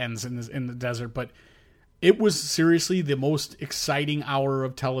how it ends in the desert, but it was seriously the most exciting hour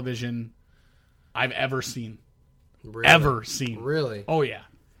of television I've ever seen. Really? Ever seen. Really? Oh yeah.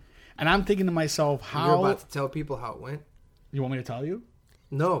 And I'm thinking to myself, You're about to tell people how it went? You want me to tell you?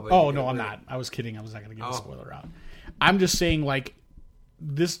 No. But Oh no, I'm not. I was kidding. I was not going to give a spoiler out. I'm just saying, like,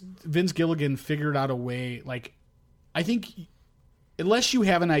 this Vince Gilligan figured out a way. Like, I think unless you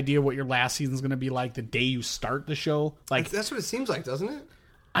have an idea what your last season is going to be like the day you start the show, like That's what it seems like, doesn't it?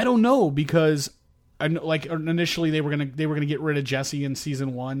 I don't know, because like initially they were gonna get rid of Jesse in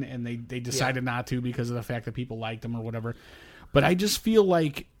season 1, and they decided not to because of the fact that people liked him or whatever. But I just feel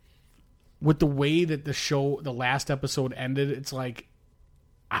like with the way that the last episode ended, it's like,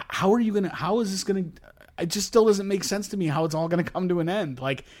 how is this gonna? It just still doesn't make sense to me how it's all gonna come to an end.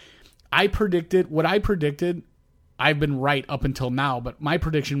 Like, what I predicted. I've been right up until now, but my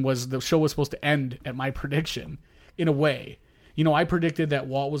prediction was the show was supposed to end at my prediction, in a way. I predicted that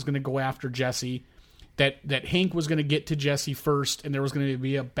Walt was going to go after Jesse, that Hank was going to get to Jesse first, and there was going to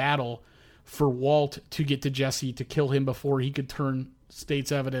be a battle for Walt to get to Jesse to kill him before he could turn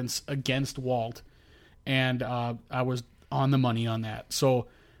state's evidence against Walt. And I was on the money on that. So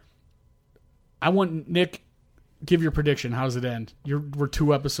I want Nick, give your prediction. How does it end? We're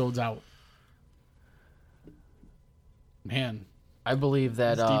 2 episodes out. Man, I believe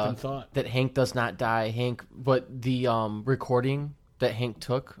that That's deep in thought. that Hank does not die. But the recording that Hank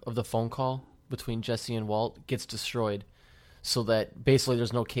took of the phone call between Jesse and Walt gets destroyed, so that basically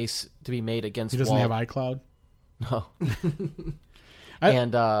there's no case to be made against he doesn't Walt. have iCloud. No.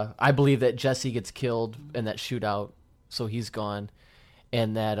 And I believe that Jesse gets killed in that shootout, so he's gone,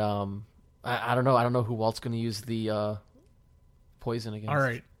 and that I don't know. I don't know who Walt's going to use the poison against. All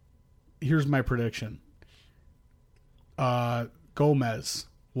right, here's my prediction. Gomez,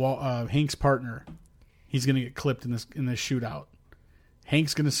 Hank's partner, he's going to get clipped in this shootout.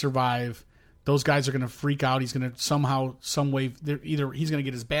 Hank's going to survive. Those guys are going to freak out. He's going to somehow, some way, either he's going to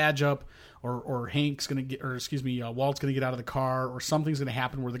get his badge up, or Hank's going to get, or excuse me, Walt's going to get out of the car, or something's going to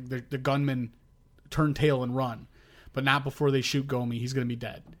happen where the gunmen turn tail and run, but not before they shoot Gomi. He's going to be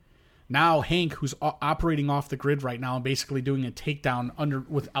dead. Now Hank, who's operating off the grid right now and basically doing a takedown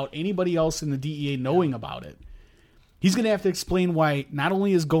without anybody else in the DEA knowing about it, he's going to have to explain why not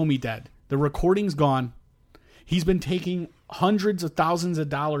only is Gomi dead, the recording's gone. He's been taking hundreds of thousands of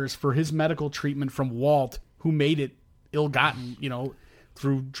dollars for his medical treatment from Walt, who made it ill-gotten,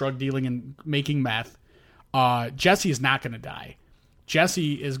 through drug dealing and making meth. Jesse is not going to die.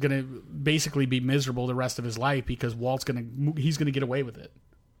 Jesse is going to basically be miserable the rest of his life because he's going to get away with it.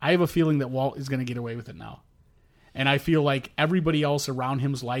 I have a feeling that Walt is going to get away with it now. And I feel like everybody else around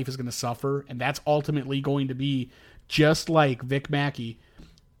him's life is going to suffer, and that's ultimately going to be just like Vic Mackey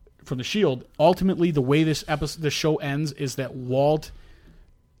from The Shield. Ultimately, the way the show ends is that Walt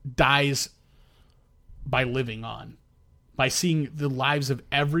dies by living on, by seeing the lives of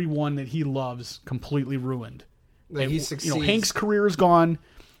everyone that he loves completely ruined. Like he succeeds. Hank's career is gone.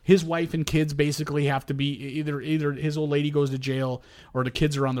 His wife and kids basically have to be either his old lady goes to jail, or the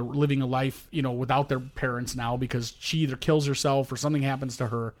kids are living a life, without their parents now because she either kills herself or something happens to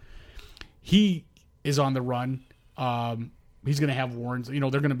her. He is on the run. He's going to have warrants. They're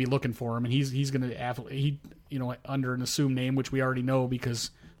going to be looking for him, and he's going to under an assumed name, which we already know because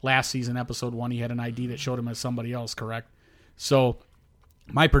last season, episode 1, he had an ID that showed him as somebody else, correct? So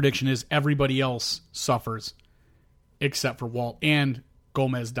my prediction is everybody else suffers except for Walt, and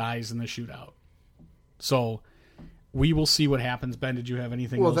Gomez dies in the shootout. So we will see what happens. Ben, did you have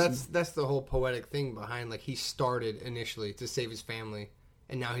anything else? Well, that's the whole poetic thing behind, he started initially to save his family,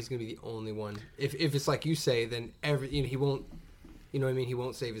 and now he's going to be the only one. If it's like you say, then he won't, he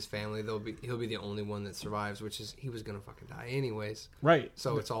won't save his family. He'll be the only one that survives, which is he was going to fucking die anyways. Right.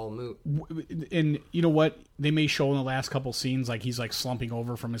 So it's all moot. And you know what? They may show in the last couple scenes he's slumping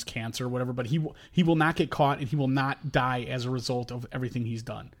over from his cancer or whatever, but he will not get caught, and he will not die as a result of everything he's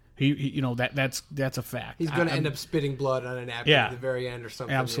done. That's a fact. He's going to end up spitting blood on a napkin at the very end or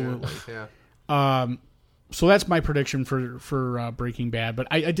something. Absolutely. Yeah. So that's my prediction for Breaking Bad. But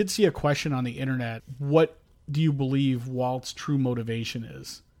I did see a question on the internet. What do you believe Walt's true motivation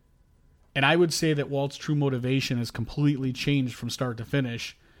is? And I would say that Walt's true motivation has completely changed from start to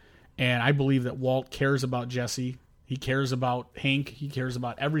finish. And I believe that Walt cares about Jesse. He cares about Hank. He cares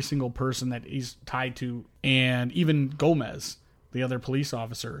about every single person that he's tied to, and even Gomez, the other police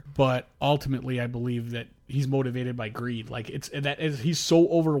officer. But ultimately, I believe that he's motivated by greed. He's so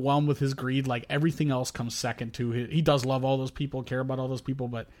overwhelmed with his greed. Everything else comes second to him. He does love all those people, care about all those people,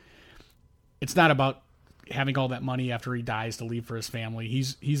 but it's not about having all that money after he dies to leave for his family.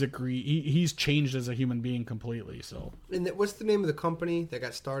 He's changed as a human being completely. So, and what's the name of the company that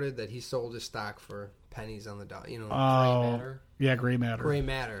got started that he sold his stock for pennies on the dollar? Gray Matter. Yeah, Gray Matter. Gray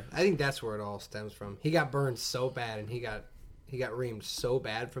Matter. I think that's where it all stems from. He got burned so bad, and he got reamed so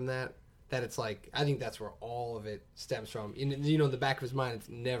bad from that it's I think that's where all of it stems from. In the back of his mind, it's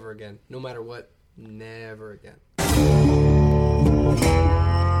never again. No matter what, never again.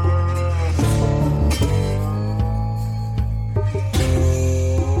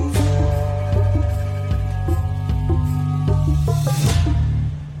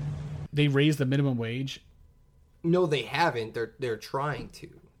 They raised the minimum wage. No, they haven't. They're trying to.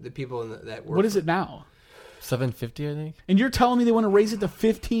 The people that work. What is it now? $7.50, I think. And you're telling me they want to raise it to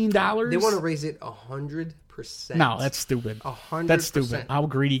 $15? They want to raise it 100%. No, that's stupid. 100%. That's stupid. How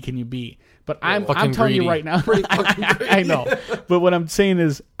greedy can you be? But I'm fucking telling greedy. you right now. I know. But what I'm saying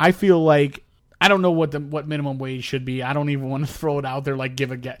is, I feel like I don't know what minimum wage should be. I don't even want to throw it out there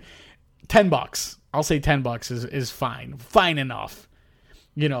give a get. $10. I'll say $10 is fine. Fine enough.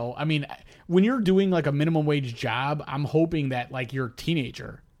 When you're doing a minimum wage job, I'm hoping that you're a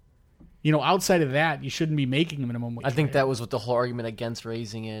teenager. Outside of that, you shouldn't be making minimum wage. I think that was what the whole argument against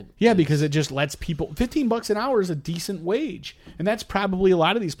raising it. Yeah, because it just lets people. $15 an hour is a decent wage, and that's probably a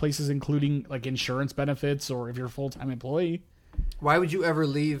lot of these places, including like insurance benefits, or if you're a full-time employee. Why would you ever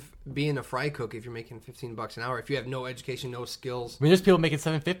leave being a fry cook if you're making $15 an hour? If you have no education, no skills. I mean, there's people making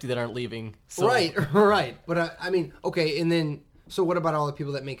 $750 that aren't leaving. So. Right. But I mean, okay, and then so what about all the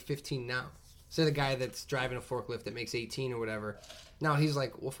people that make 15 now? Say the guy that's driving a forklift that makes 18 or whatever. Now he's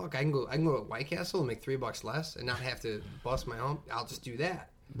like, well, fuck, I can go to White Castle and make $3 less and not have to bust my hump. I'll just do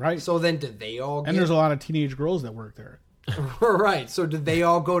that. Right. So then, did they all? And there's a lot of teenage girls that work there. Right. So did they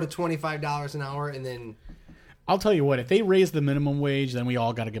all go to $25 an hour and then? I'll tell you what. If they raise the minimum wage, then we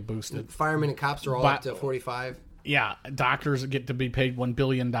all got to get boosted. Firemen and cops are all up to 45. Yeah, doctors get to be paid $1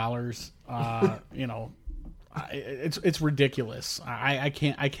 billion. It's ridiculous. I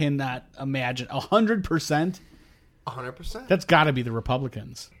cannot imagine 100%. 100%. That's got to be the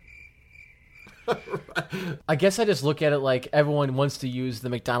Republicans. I guess I just look at it like everyone wants to use the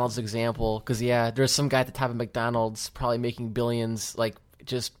McDonald's example because, there's some guy at the top of McDonald's probably making billions, like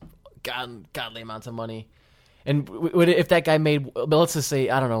just godly amounts of money. And if that guy made, but let's just say,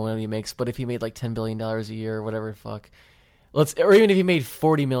 I don't know what he makes, but if he made like $10 billion a year or whatever, or even if he made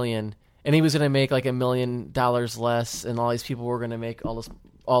 $40 million and he was going to make like $1 million less and all these people were going to make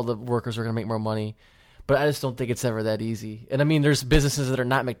all the workers were going to make more money. But I just don't think it's ever that easy. And I mean, there's businesses that are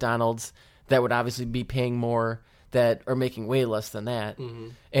not McDonald's that would obviously be paying more that are making way less than that. Mm-hmm.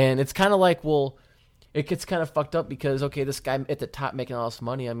 And it's kind of like, well, it gets kind of fucked up because, okay, this guy at the top making all this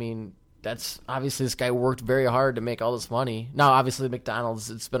money, I mean, that's obviously this guy worked very hard to make all this money. Now, obviously, McDonald's,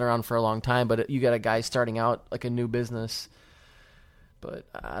 it's been around for a long time, but you got a guy starting out like a new business. But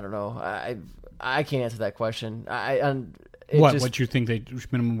I don't know. I can't answer that question. What you think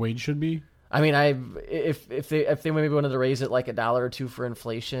minimum wage should be? I mean, if they maybe wanted to raise it like $1 or $2 for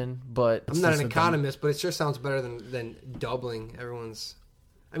inflation, but I'm not an economist, but it sure sounds better than doubling everyone's.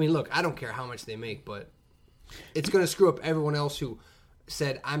 I mean, look, I don't care how much they make, but it's going to screw up everyone else who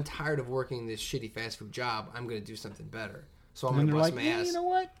said, I'm tired of working this shitty fast food job. I'm going to do something better. So I'm going to bust my ass. You know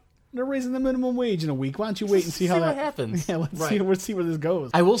what? They're raising the minimum wage in a week. Why don't you wait and see how that happens? Yeah, let's see where this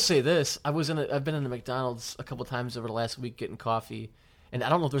goes. I will say this: I've been in the McDonald's a couple times over the last week getting coffee, and I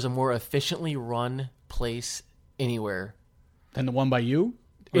don't know if there's a more efficiently run place anywhere than the one by you.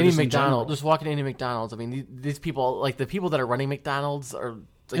 Any McDonald's, just walking to any McDonald's. I mean, these people, like the people that are running McDonald's, are.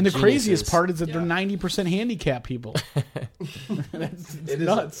 Like and the geniuses. Craziest part is that they're 90% handicapped people. It's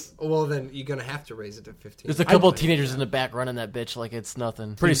nuts. Well, then you're going to have to raise it to 15. There's a couple of teenagers in the back running that bitch like it's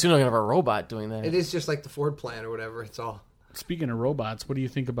nothing. Pretty soon, I'm going to have a robot doing that. It is just like the Ford plan or whatever. It's all. Speaking of robots, what do you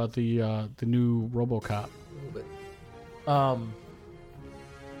think about the new Robocop? A little bit.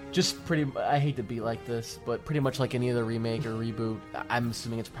 Just I hate to be like this, but pretty much like any other remake or reboot, I'm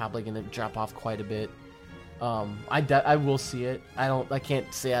assuming it's probably going to drop off quite a bit. I will see it. I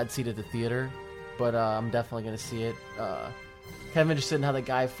can't say I'd see it at the theater, but I'm definitely going to see it. Kind of interested in how the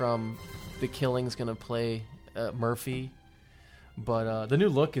guy from The Killing's going to play Murphy, but the new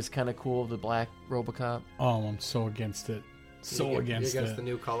look is kind of cool. The black Robocop. Oh, I'm so against it. You're against the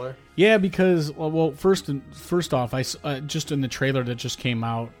new color. Yeah, because first off, I just in the trailer that just came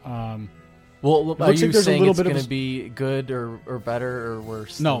out. Are you saying it's going to be good or better or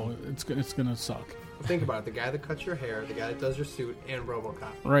worse? No, it's going to suck. Think about it. The guy that cuts your hair, the guy that does your suit, and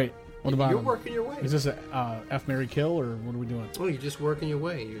Robocop. Right. What about You're him? working your way. Is this a F, Marry, Kill, or what are we doing? Well, you're just working your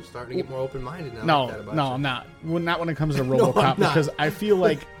way. You're starting to get more open-minded now. No, like that about no, you. I'm not. Well, not when it comes to Robocop, No, because I feel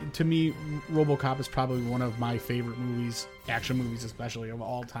like, to me, Robocop is probably one of my favorite movies, action movies especially, of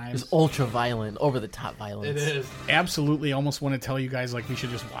all time. It's ultra-violent, over-the-top violence. It is. Absolutely. Almost want to tell you guys, like, we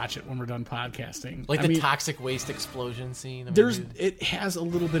should just watch it when we're done podcasting. Like toxic waste explosion scene. It has a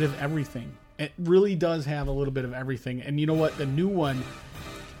little bit of everything. It really does have a little bit of everything. And you know what? The new one,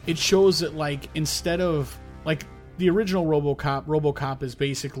 it shows that, like, instead of, like, the original Robocop is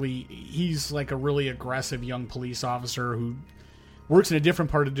basically, he's like a really aggressive young police officer who works in a different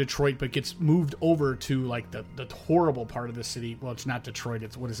part of Detroit, but gets moved over to, like, the horrible part of the city. Well, it's not Detroit.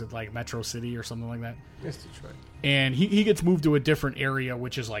 It's, what is it, like Metro City or something like that? It's Detroit. And he gets moved to a different area,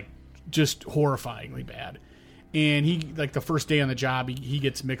 which is, like, just horrifyingly bad. And he, like, the first day on the job, he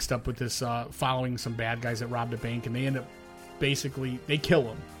gets mixed up with this, following some bad guys that robbed a bank, and they end up, basically, they kill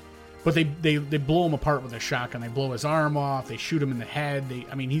him. But they blow him apart with a shotgun. They blow his arm off. They shoot him in the head.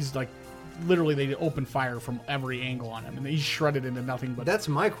 He's, like, literally, they open fire from every angle on him, and he's shredded into nothing but... That's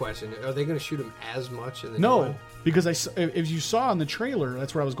my question. Are they going to shoot him as much in the new No, one? because if you saw in the trailer,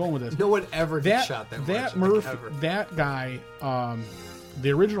 that's where I was going with this. No one ever gets shot that much. That guy... the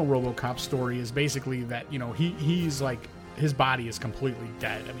original RoboCop story is basically that, you know, he's like his body is completely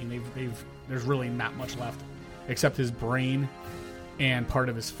dead. I mean, there's really not much left except his brain and part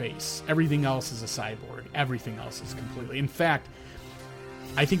of his face. Everything else is a cyborg. Everything else is completely. In fact,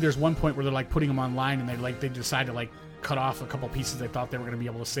 I think there's one point where they're like putting him online, and they decide to like cut off a couple pieces they thought they were going to be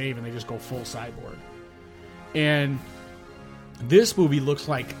able to save, and they just go full cyborg. And this movie looks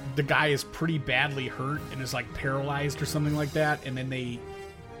like the guy is pretty badly hurt and is like paralyzed or something like that, and then they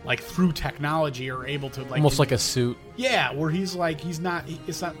like through technology are able to like Almost like a suit. Yeah, where he's like it's not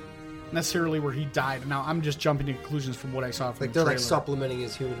necessarily where he died. Now I'm just jumping to conclusions from what I saw from Like the they're trailer. like supplementing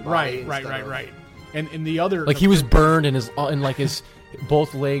his human body. Right. And the other Like he was burned and his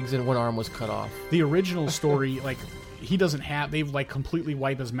both legs and one arm was cut off. the original story, like he doesn't have. They've like completely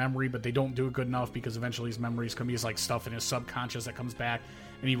wiped his memory, but they don't do it good enough because eventually his memories come. He's like stuff in his subconscious that comes back,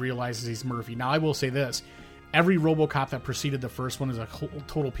 and he realizes he's Murphy. Now I will say this: every RoboCop that preceded the first one is a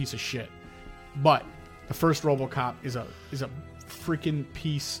total piece of shit, but the first RoboCop is a freaking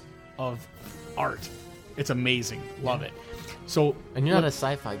piece of art. It's amazing. Love it. So, And you're not a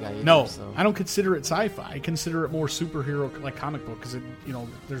sci-fi guy either. no, So. I don't consider it sci-fi. I consider it more superhero, like comic book, because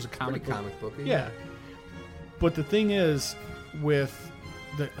there's a Pretty comic book. book. Yeah. But the thing is, with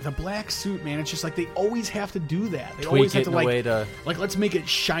the black suit, man, it's just like they always have to do that. They always have Tweak it to in a like, way to like let's make it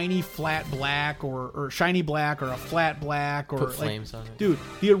shiny flat black or shiny black or a flat black or Put like, flames on it. Dude,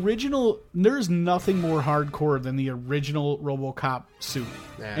 the original, there's nothing more hardcore than the original RoboCop suit.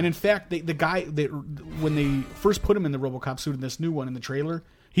 Yeah. And in fact, the guy when they first put him in the RoboCop suit in this new one in the trailer,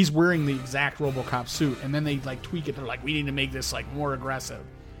 he's wearing the exact RoboCop suit, and then they like tweak it. They're like, we need to make this like more aggressive.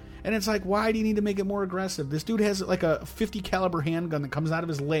 And it's like, why do you need to make it more aggressive? This dude has like a 50 caliber handgun that comes out of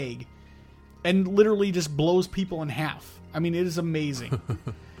his leg and literally just blows people in half. I mean, it is amazing.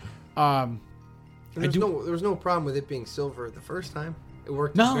 There was no problem with it being silver the first time. It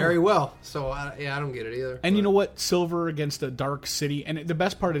worked No. very well. So I don't get it either. And but- you know what? Silver against a dark city. And the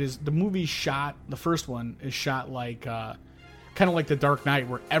best part is the movie's shot, the first one is shot like, kind of like The Dark Knight,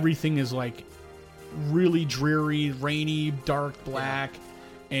 where everything is like really dreary, rainy, dark, black.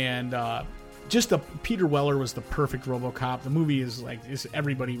 And Peter Weller was the perfect RoboCop. The movie is like,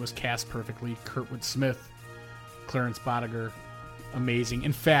 everybody was cast perfectly. Kurtwood Smith, Clarence Bodiger, amazing.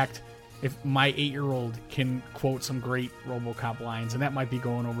 In fact, if my 8-year-old can quote some great RoboCop lines, and that might be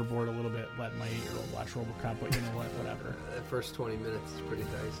going overboard a little bit, let my 8-year-old watch RoboCop, but you know what, whatever. The first 20 minutes is pretty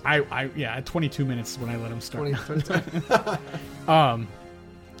dicey. At 22 minutes is when I let him start. 20.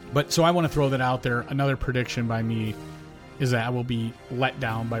 But so I want to throw that out there. Another prediction by me is that I will be let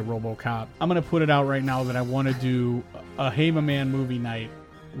down by RoboCop. I'm going to put it out right now that I want to do a Hey My Man movie night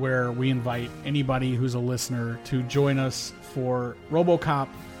where we invite anybody who's a listener to join us for RoboCop,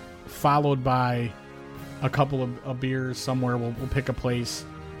 followed by a couple of beers somewhere. We'll pick a place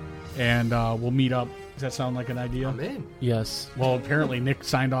and we'll meet up. Does that sound like an idea? I'm in. Yes. Well, apparently Nick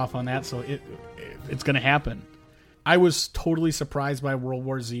signed off on that, so it's going to happen. I was totally surprised by World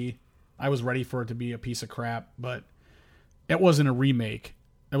War Z. I was ready for it to be a piece of crap, but it wasn't a remake.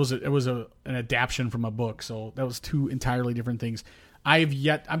 It was an adaptation from a book, so that was two entirely different things.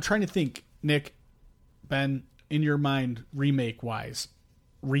 I'm trying to think, Nick, Ben, in your mind, remake-wise,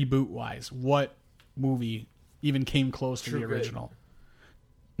 reboot-wise, what movie even came close to True the Grit. original?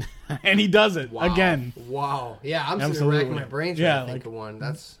 And he does it again. Wow. Yeah, I'm sitting there Absolutely. racking my brain trying Yeah, to think like- of one.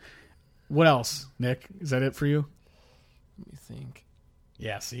 That's What else, Nick? Is that it for you? Let me think.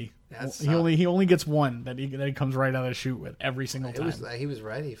 Yeah, see, That's he only gets one that he comes right out of the chute with every single time. he was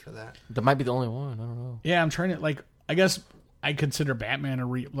ready for that. That might be the only one. I don't know. Yeah, I'm trying to I guess I consider Batman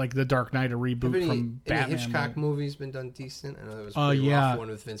like The Dark Knight a reboot Have any from Batman. Hitchcock movies been done decent? I know there was a Uh, pretty yeah. rough one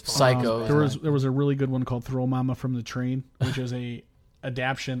with Vince Vaughn. Psycho. There was a really good one called Throw Mama from the Train, which is a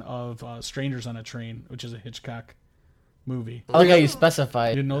adaptation of Strangers on a Train, which is a Hitchcock movie. I like how you You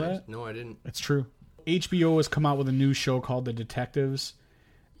specified. didn't know that? No, I didn't. It's true. HBO has come out with a new show called The Detectives,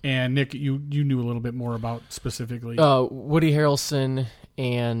 and Nick, you knew a little bit more about specifically. Woody Harrelson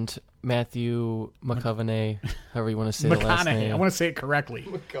and Matthew McConaughey, however you want to say the last McConaughey. name. I want to say it correctly.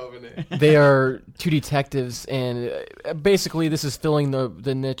 Covenant. They are two detectives, and basically this is filling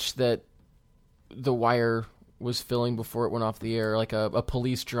the niche that The Wire was filling before it went off the air, like a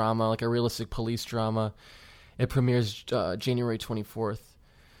police drama, like a realistic police drama. It premieres January 24th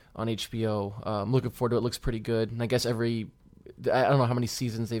on HBO. I'm looking forward to it. It looks pretty good. And I guess I don't know how many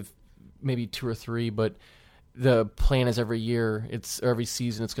seasons they've, maybe 2 or 3, but the plan is every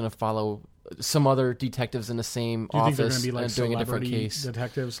season it's going to follow some other detectives in the same Do you think they're office going to be like and doing a different celebrity case.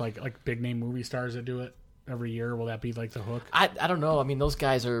 detectives, like big name movie stars that do it every year? Will that be like the hook? I don't know. I mean, those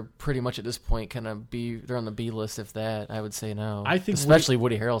guys are pretty much at this point they're on the B list, if that. I would say no. I think especially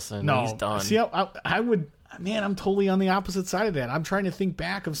Woody Harrelson. No, he's done. See, I Man, I'm totally on the opposite side of that. I'm trying to think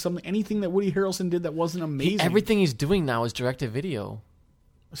back of anything that Woody Harrelson did that wasn't amazing. Everything he's doing now is direct-to-video.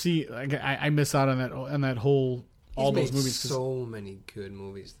 See, I miss out on that whole all He's those made movies. so many good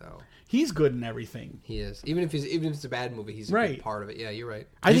movies, though. He's good in everything. He is. Even if it's a bad movie, he's a Right. good part of it. Yeah, you're right.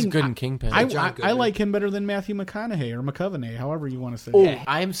 He's good in Kingpin. I like him better than Matthew McConaughey or McConaughey, however you want to say. Oh,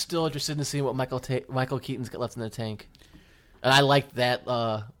 I'm still interested in seeing what Michael Keaton's got left in the tank. And I like that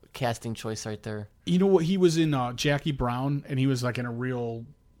casting choice right there. You know what? He was in Jackie Brown, and he was like in a real,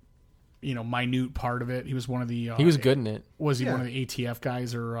 minute part of it. He was one of the. He was good in it. Was he one of the ATF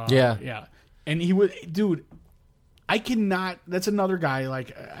guys or? Yeah. And he was, dude. I cannot. That's another guy.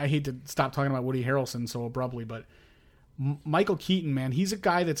 Like, I hate to stop talking about Woody Harrelson so abruptly, but Michael Keaton, man, he's a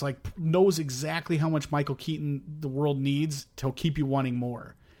guy that's like knows exactly how much Michael Keaton the world needs to keep you wanting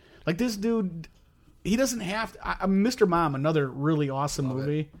more. Like this dude, he doesn't have to. Mr. Mom, another really awesome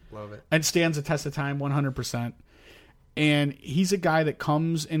movie. Love it. And stands the test of time 100%. And he's a guy that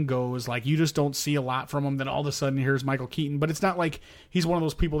comes and goes. Like, you just don't see a lot from him. Then all of a sudden, here's Michael Keaton. But it's not like he's one of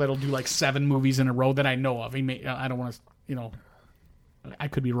those people that'll do like 7 movies in a row that I know of. I don't want to, I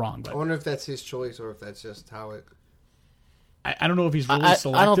could be wrong. But I wonder if that's his choice or if that's just how it. I don't know if he's really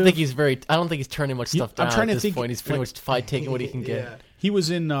selective. I don't think he's turning much stuff down. I'm trying to think. Point. He's pretty much taking what he can get. Yeah. He was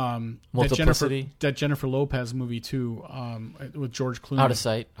in Multiplicity. that Jennifer Lopez movie too, with George Clooney. Out of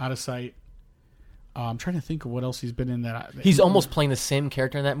Sight. I'm trying to think of what else he's been in that. He's almost playing the same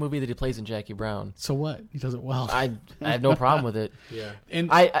character in that movie that he plays in Jackie Brown. So what? He does it well. I have no problem with it. Yeah. And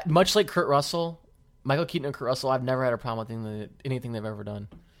I much like Kurt Russell, Michael Keaton and Kurt Russell, I've never had a problem with anything they've ever done.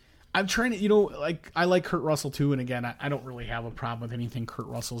 I'm trying to, I like Kurt Russell too, and again, I don't really have a problem with anything Kurt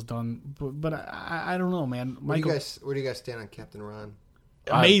Russell's done, but I don't know, man. Michael, where do you guys stand on Captain Ron?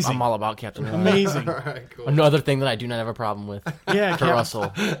 Amazing. I'm all about Captain Ron. Amazing. All right, cool. Another thing that I do not have a problem with. Yeah, Kurt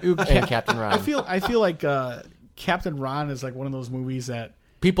Russell and Captain Ron. I feel like Captain Ron is like one of those movies that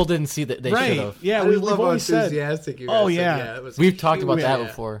people didn't see that they should have. Yeah, I we've love how always said. enthusiastic you guys Oh said. yeah, it was We've talked about huge. that Yeah.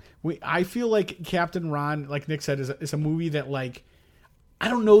 before. I feel like Captain Ron, like Nick said, is a movie that like. I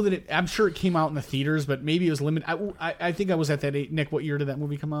don't know that I'm sure it came out in the theaters, but maybe it was limited. I think I was at that age. Nick, what year did that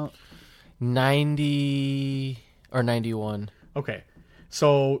movie come out? 90 or 91. Okay.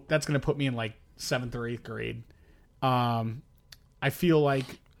 So that's going to put me in like 7th or 8th grade. I feel like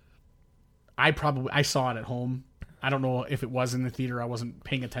I saw it at home. I don't know if it was in the theater. I wasn't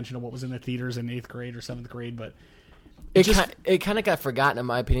paying attention to what was in the theaters in 8th grade or 7th grade, but It kind of got forgotten in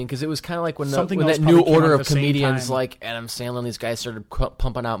my opinion because it was kind of like when Something else that probably new came order out at of the same comedians time. like Adam Sandler and these guys started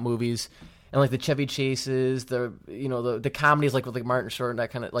pumping out movies and like the Chevy Chases, the comedies like with like Martin Short and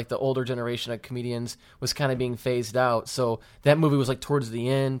that kind of like the older generation of comedians was kind of being phased out. So that movie was like towards the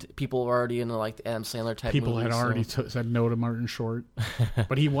end. People were already into like the Adam Sandler type. people movies, had already said no to Martin Short,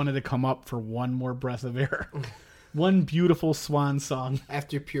 but he wanted to come up for one more breath of air. One beautiful swan song.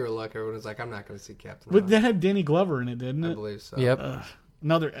 After Pure Luck, everyone was like, I'm not going to see Captain But Ron. that had Danny Glover in it, didn't it? I believe so. Yep.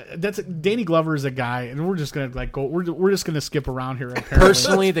 Danny Glover is a guy, and we're just gonna like go. We're just gonna skip around here. Apparently,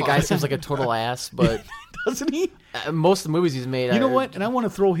 Personally, the guy seems like a total ass, but doesn't he? most of the movies he's made, You know what? And I want to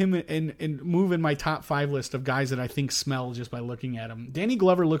throw him in and move in my top 5 list of guys that I think smell just by looking at him. Danny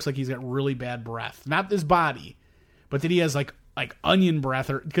Glover looks like he's got really bad breath, not his body, but that he has like onion breath.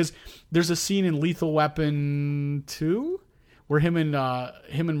 Because there's a scene in Lethal Weapon 2 where him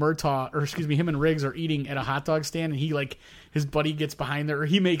and Riggs are eating at a hot dog stand, and he like his buddy gets behind there, or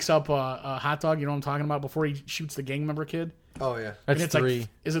he makes up a hot dog. You know what I'm talking about? Before he shoots the gang member kid. Oh, yeah. And That's it's 3. Like,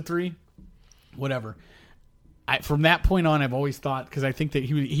 is it 3? Whatever. From that point on, I've always thought, because I think that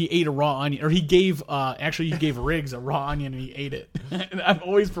he ate a raw onion, or he gave Riggs a raw onion and he ate it. And I've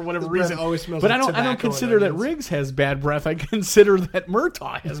always, for whatever His breath reason, always smells but like I don't tobacco consider and that onions. Riggs has bad breath. I consider that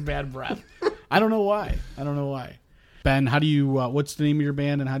Murtaugh has bad breath. I don't know why. Ben, how do you? What's the name of your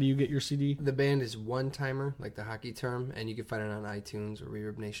band, and how do you get your CD? The band is One Timer, like the hockey term, and you can find it on iTunes or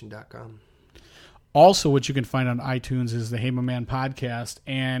ReverbNation.com. Also, what you can find on iTunes is the Hey My Man podcast.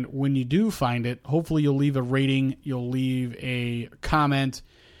 And when you do find it, hopefully you'll leave a rating, you'll leave a comment,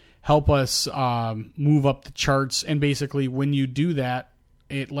 help us move up the charts. And basically, when you do that,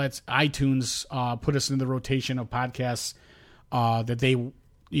 it lets iTunes put us in the rotation of podcasts that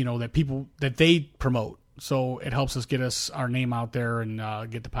they promote. So it helps us get our name out there and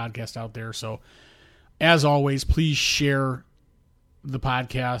get the podcast out there. So as always, please share the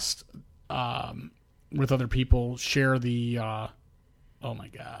podcast with other people. Share the oh my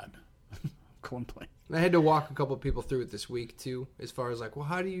God. Going blank. And I had to walk a couple of people through it this week too, as far as like, well,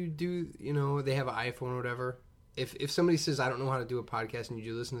 how do you do, they have an iPhone or whatever. If somebody says, I don't know how to do a podcast, and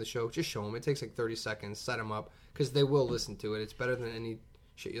you do listen to the show, just show them. It takes like 30 seconds, set them up, because they will listen to it. It's better than any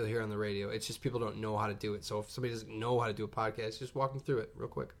shit you'll hear on the radio. It's just people don't know how to do it. So if somebody doesn't know how to do a podcast, just walk them through it real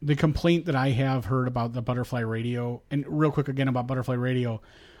quick. The complaint that I have heard about the Butterfly Radio, and real quick again about Butterfly Radio,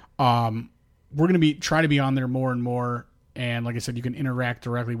 we're going to try to be on there more and more. And like I said, you can interact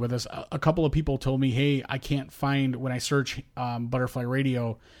directly with us. A couple of people told me, hey, I can't find, when I search Butterfly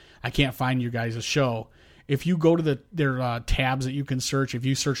Radio, I can't find you guys' show. If you go to their tabs that you can search, if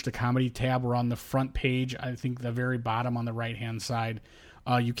you search the comedy tab, we're on the front page, I think the very bottom on the right-hand side,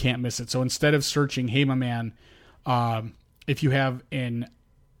 you can't miss it. So instead of searching, hey, my man, if you have an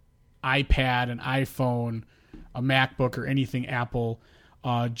iPad, an iPhone, a MacBook, or anything Apple,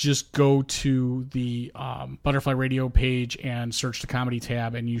 just go to the Butterfly Radio page and search the comedy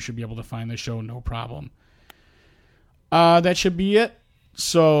tab, and you should be able to find the show, no problem. That should be it.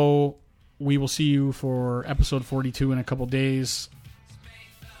 So we will see you for episode 42 in a couple days.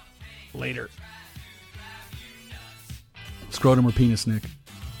 Later. Scrotum or penis, Nick?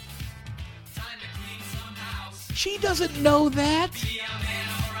 She doesn't know that.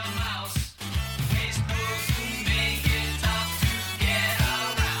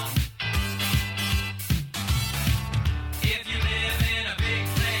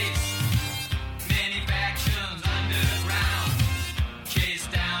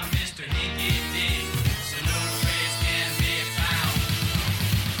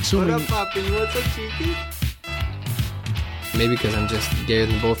 What up, Poppy? What's up, Cheeky? Maybe because I'm just gayer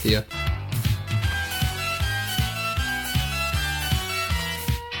than both of you.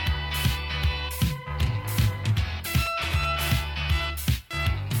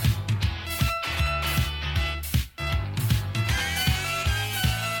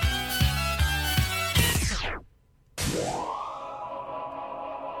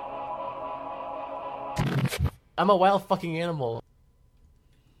 I'm a wild fucking animal.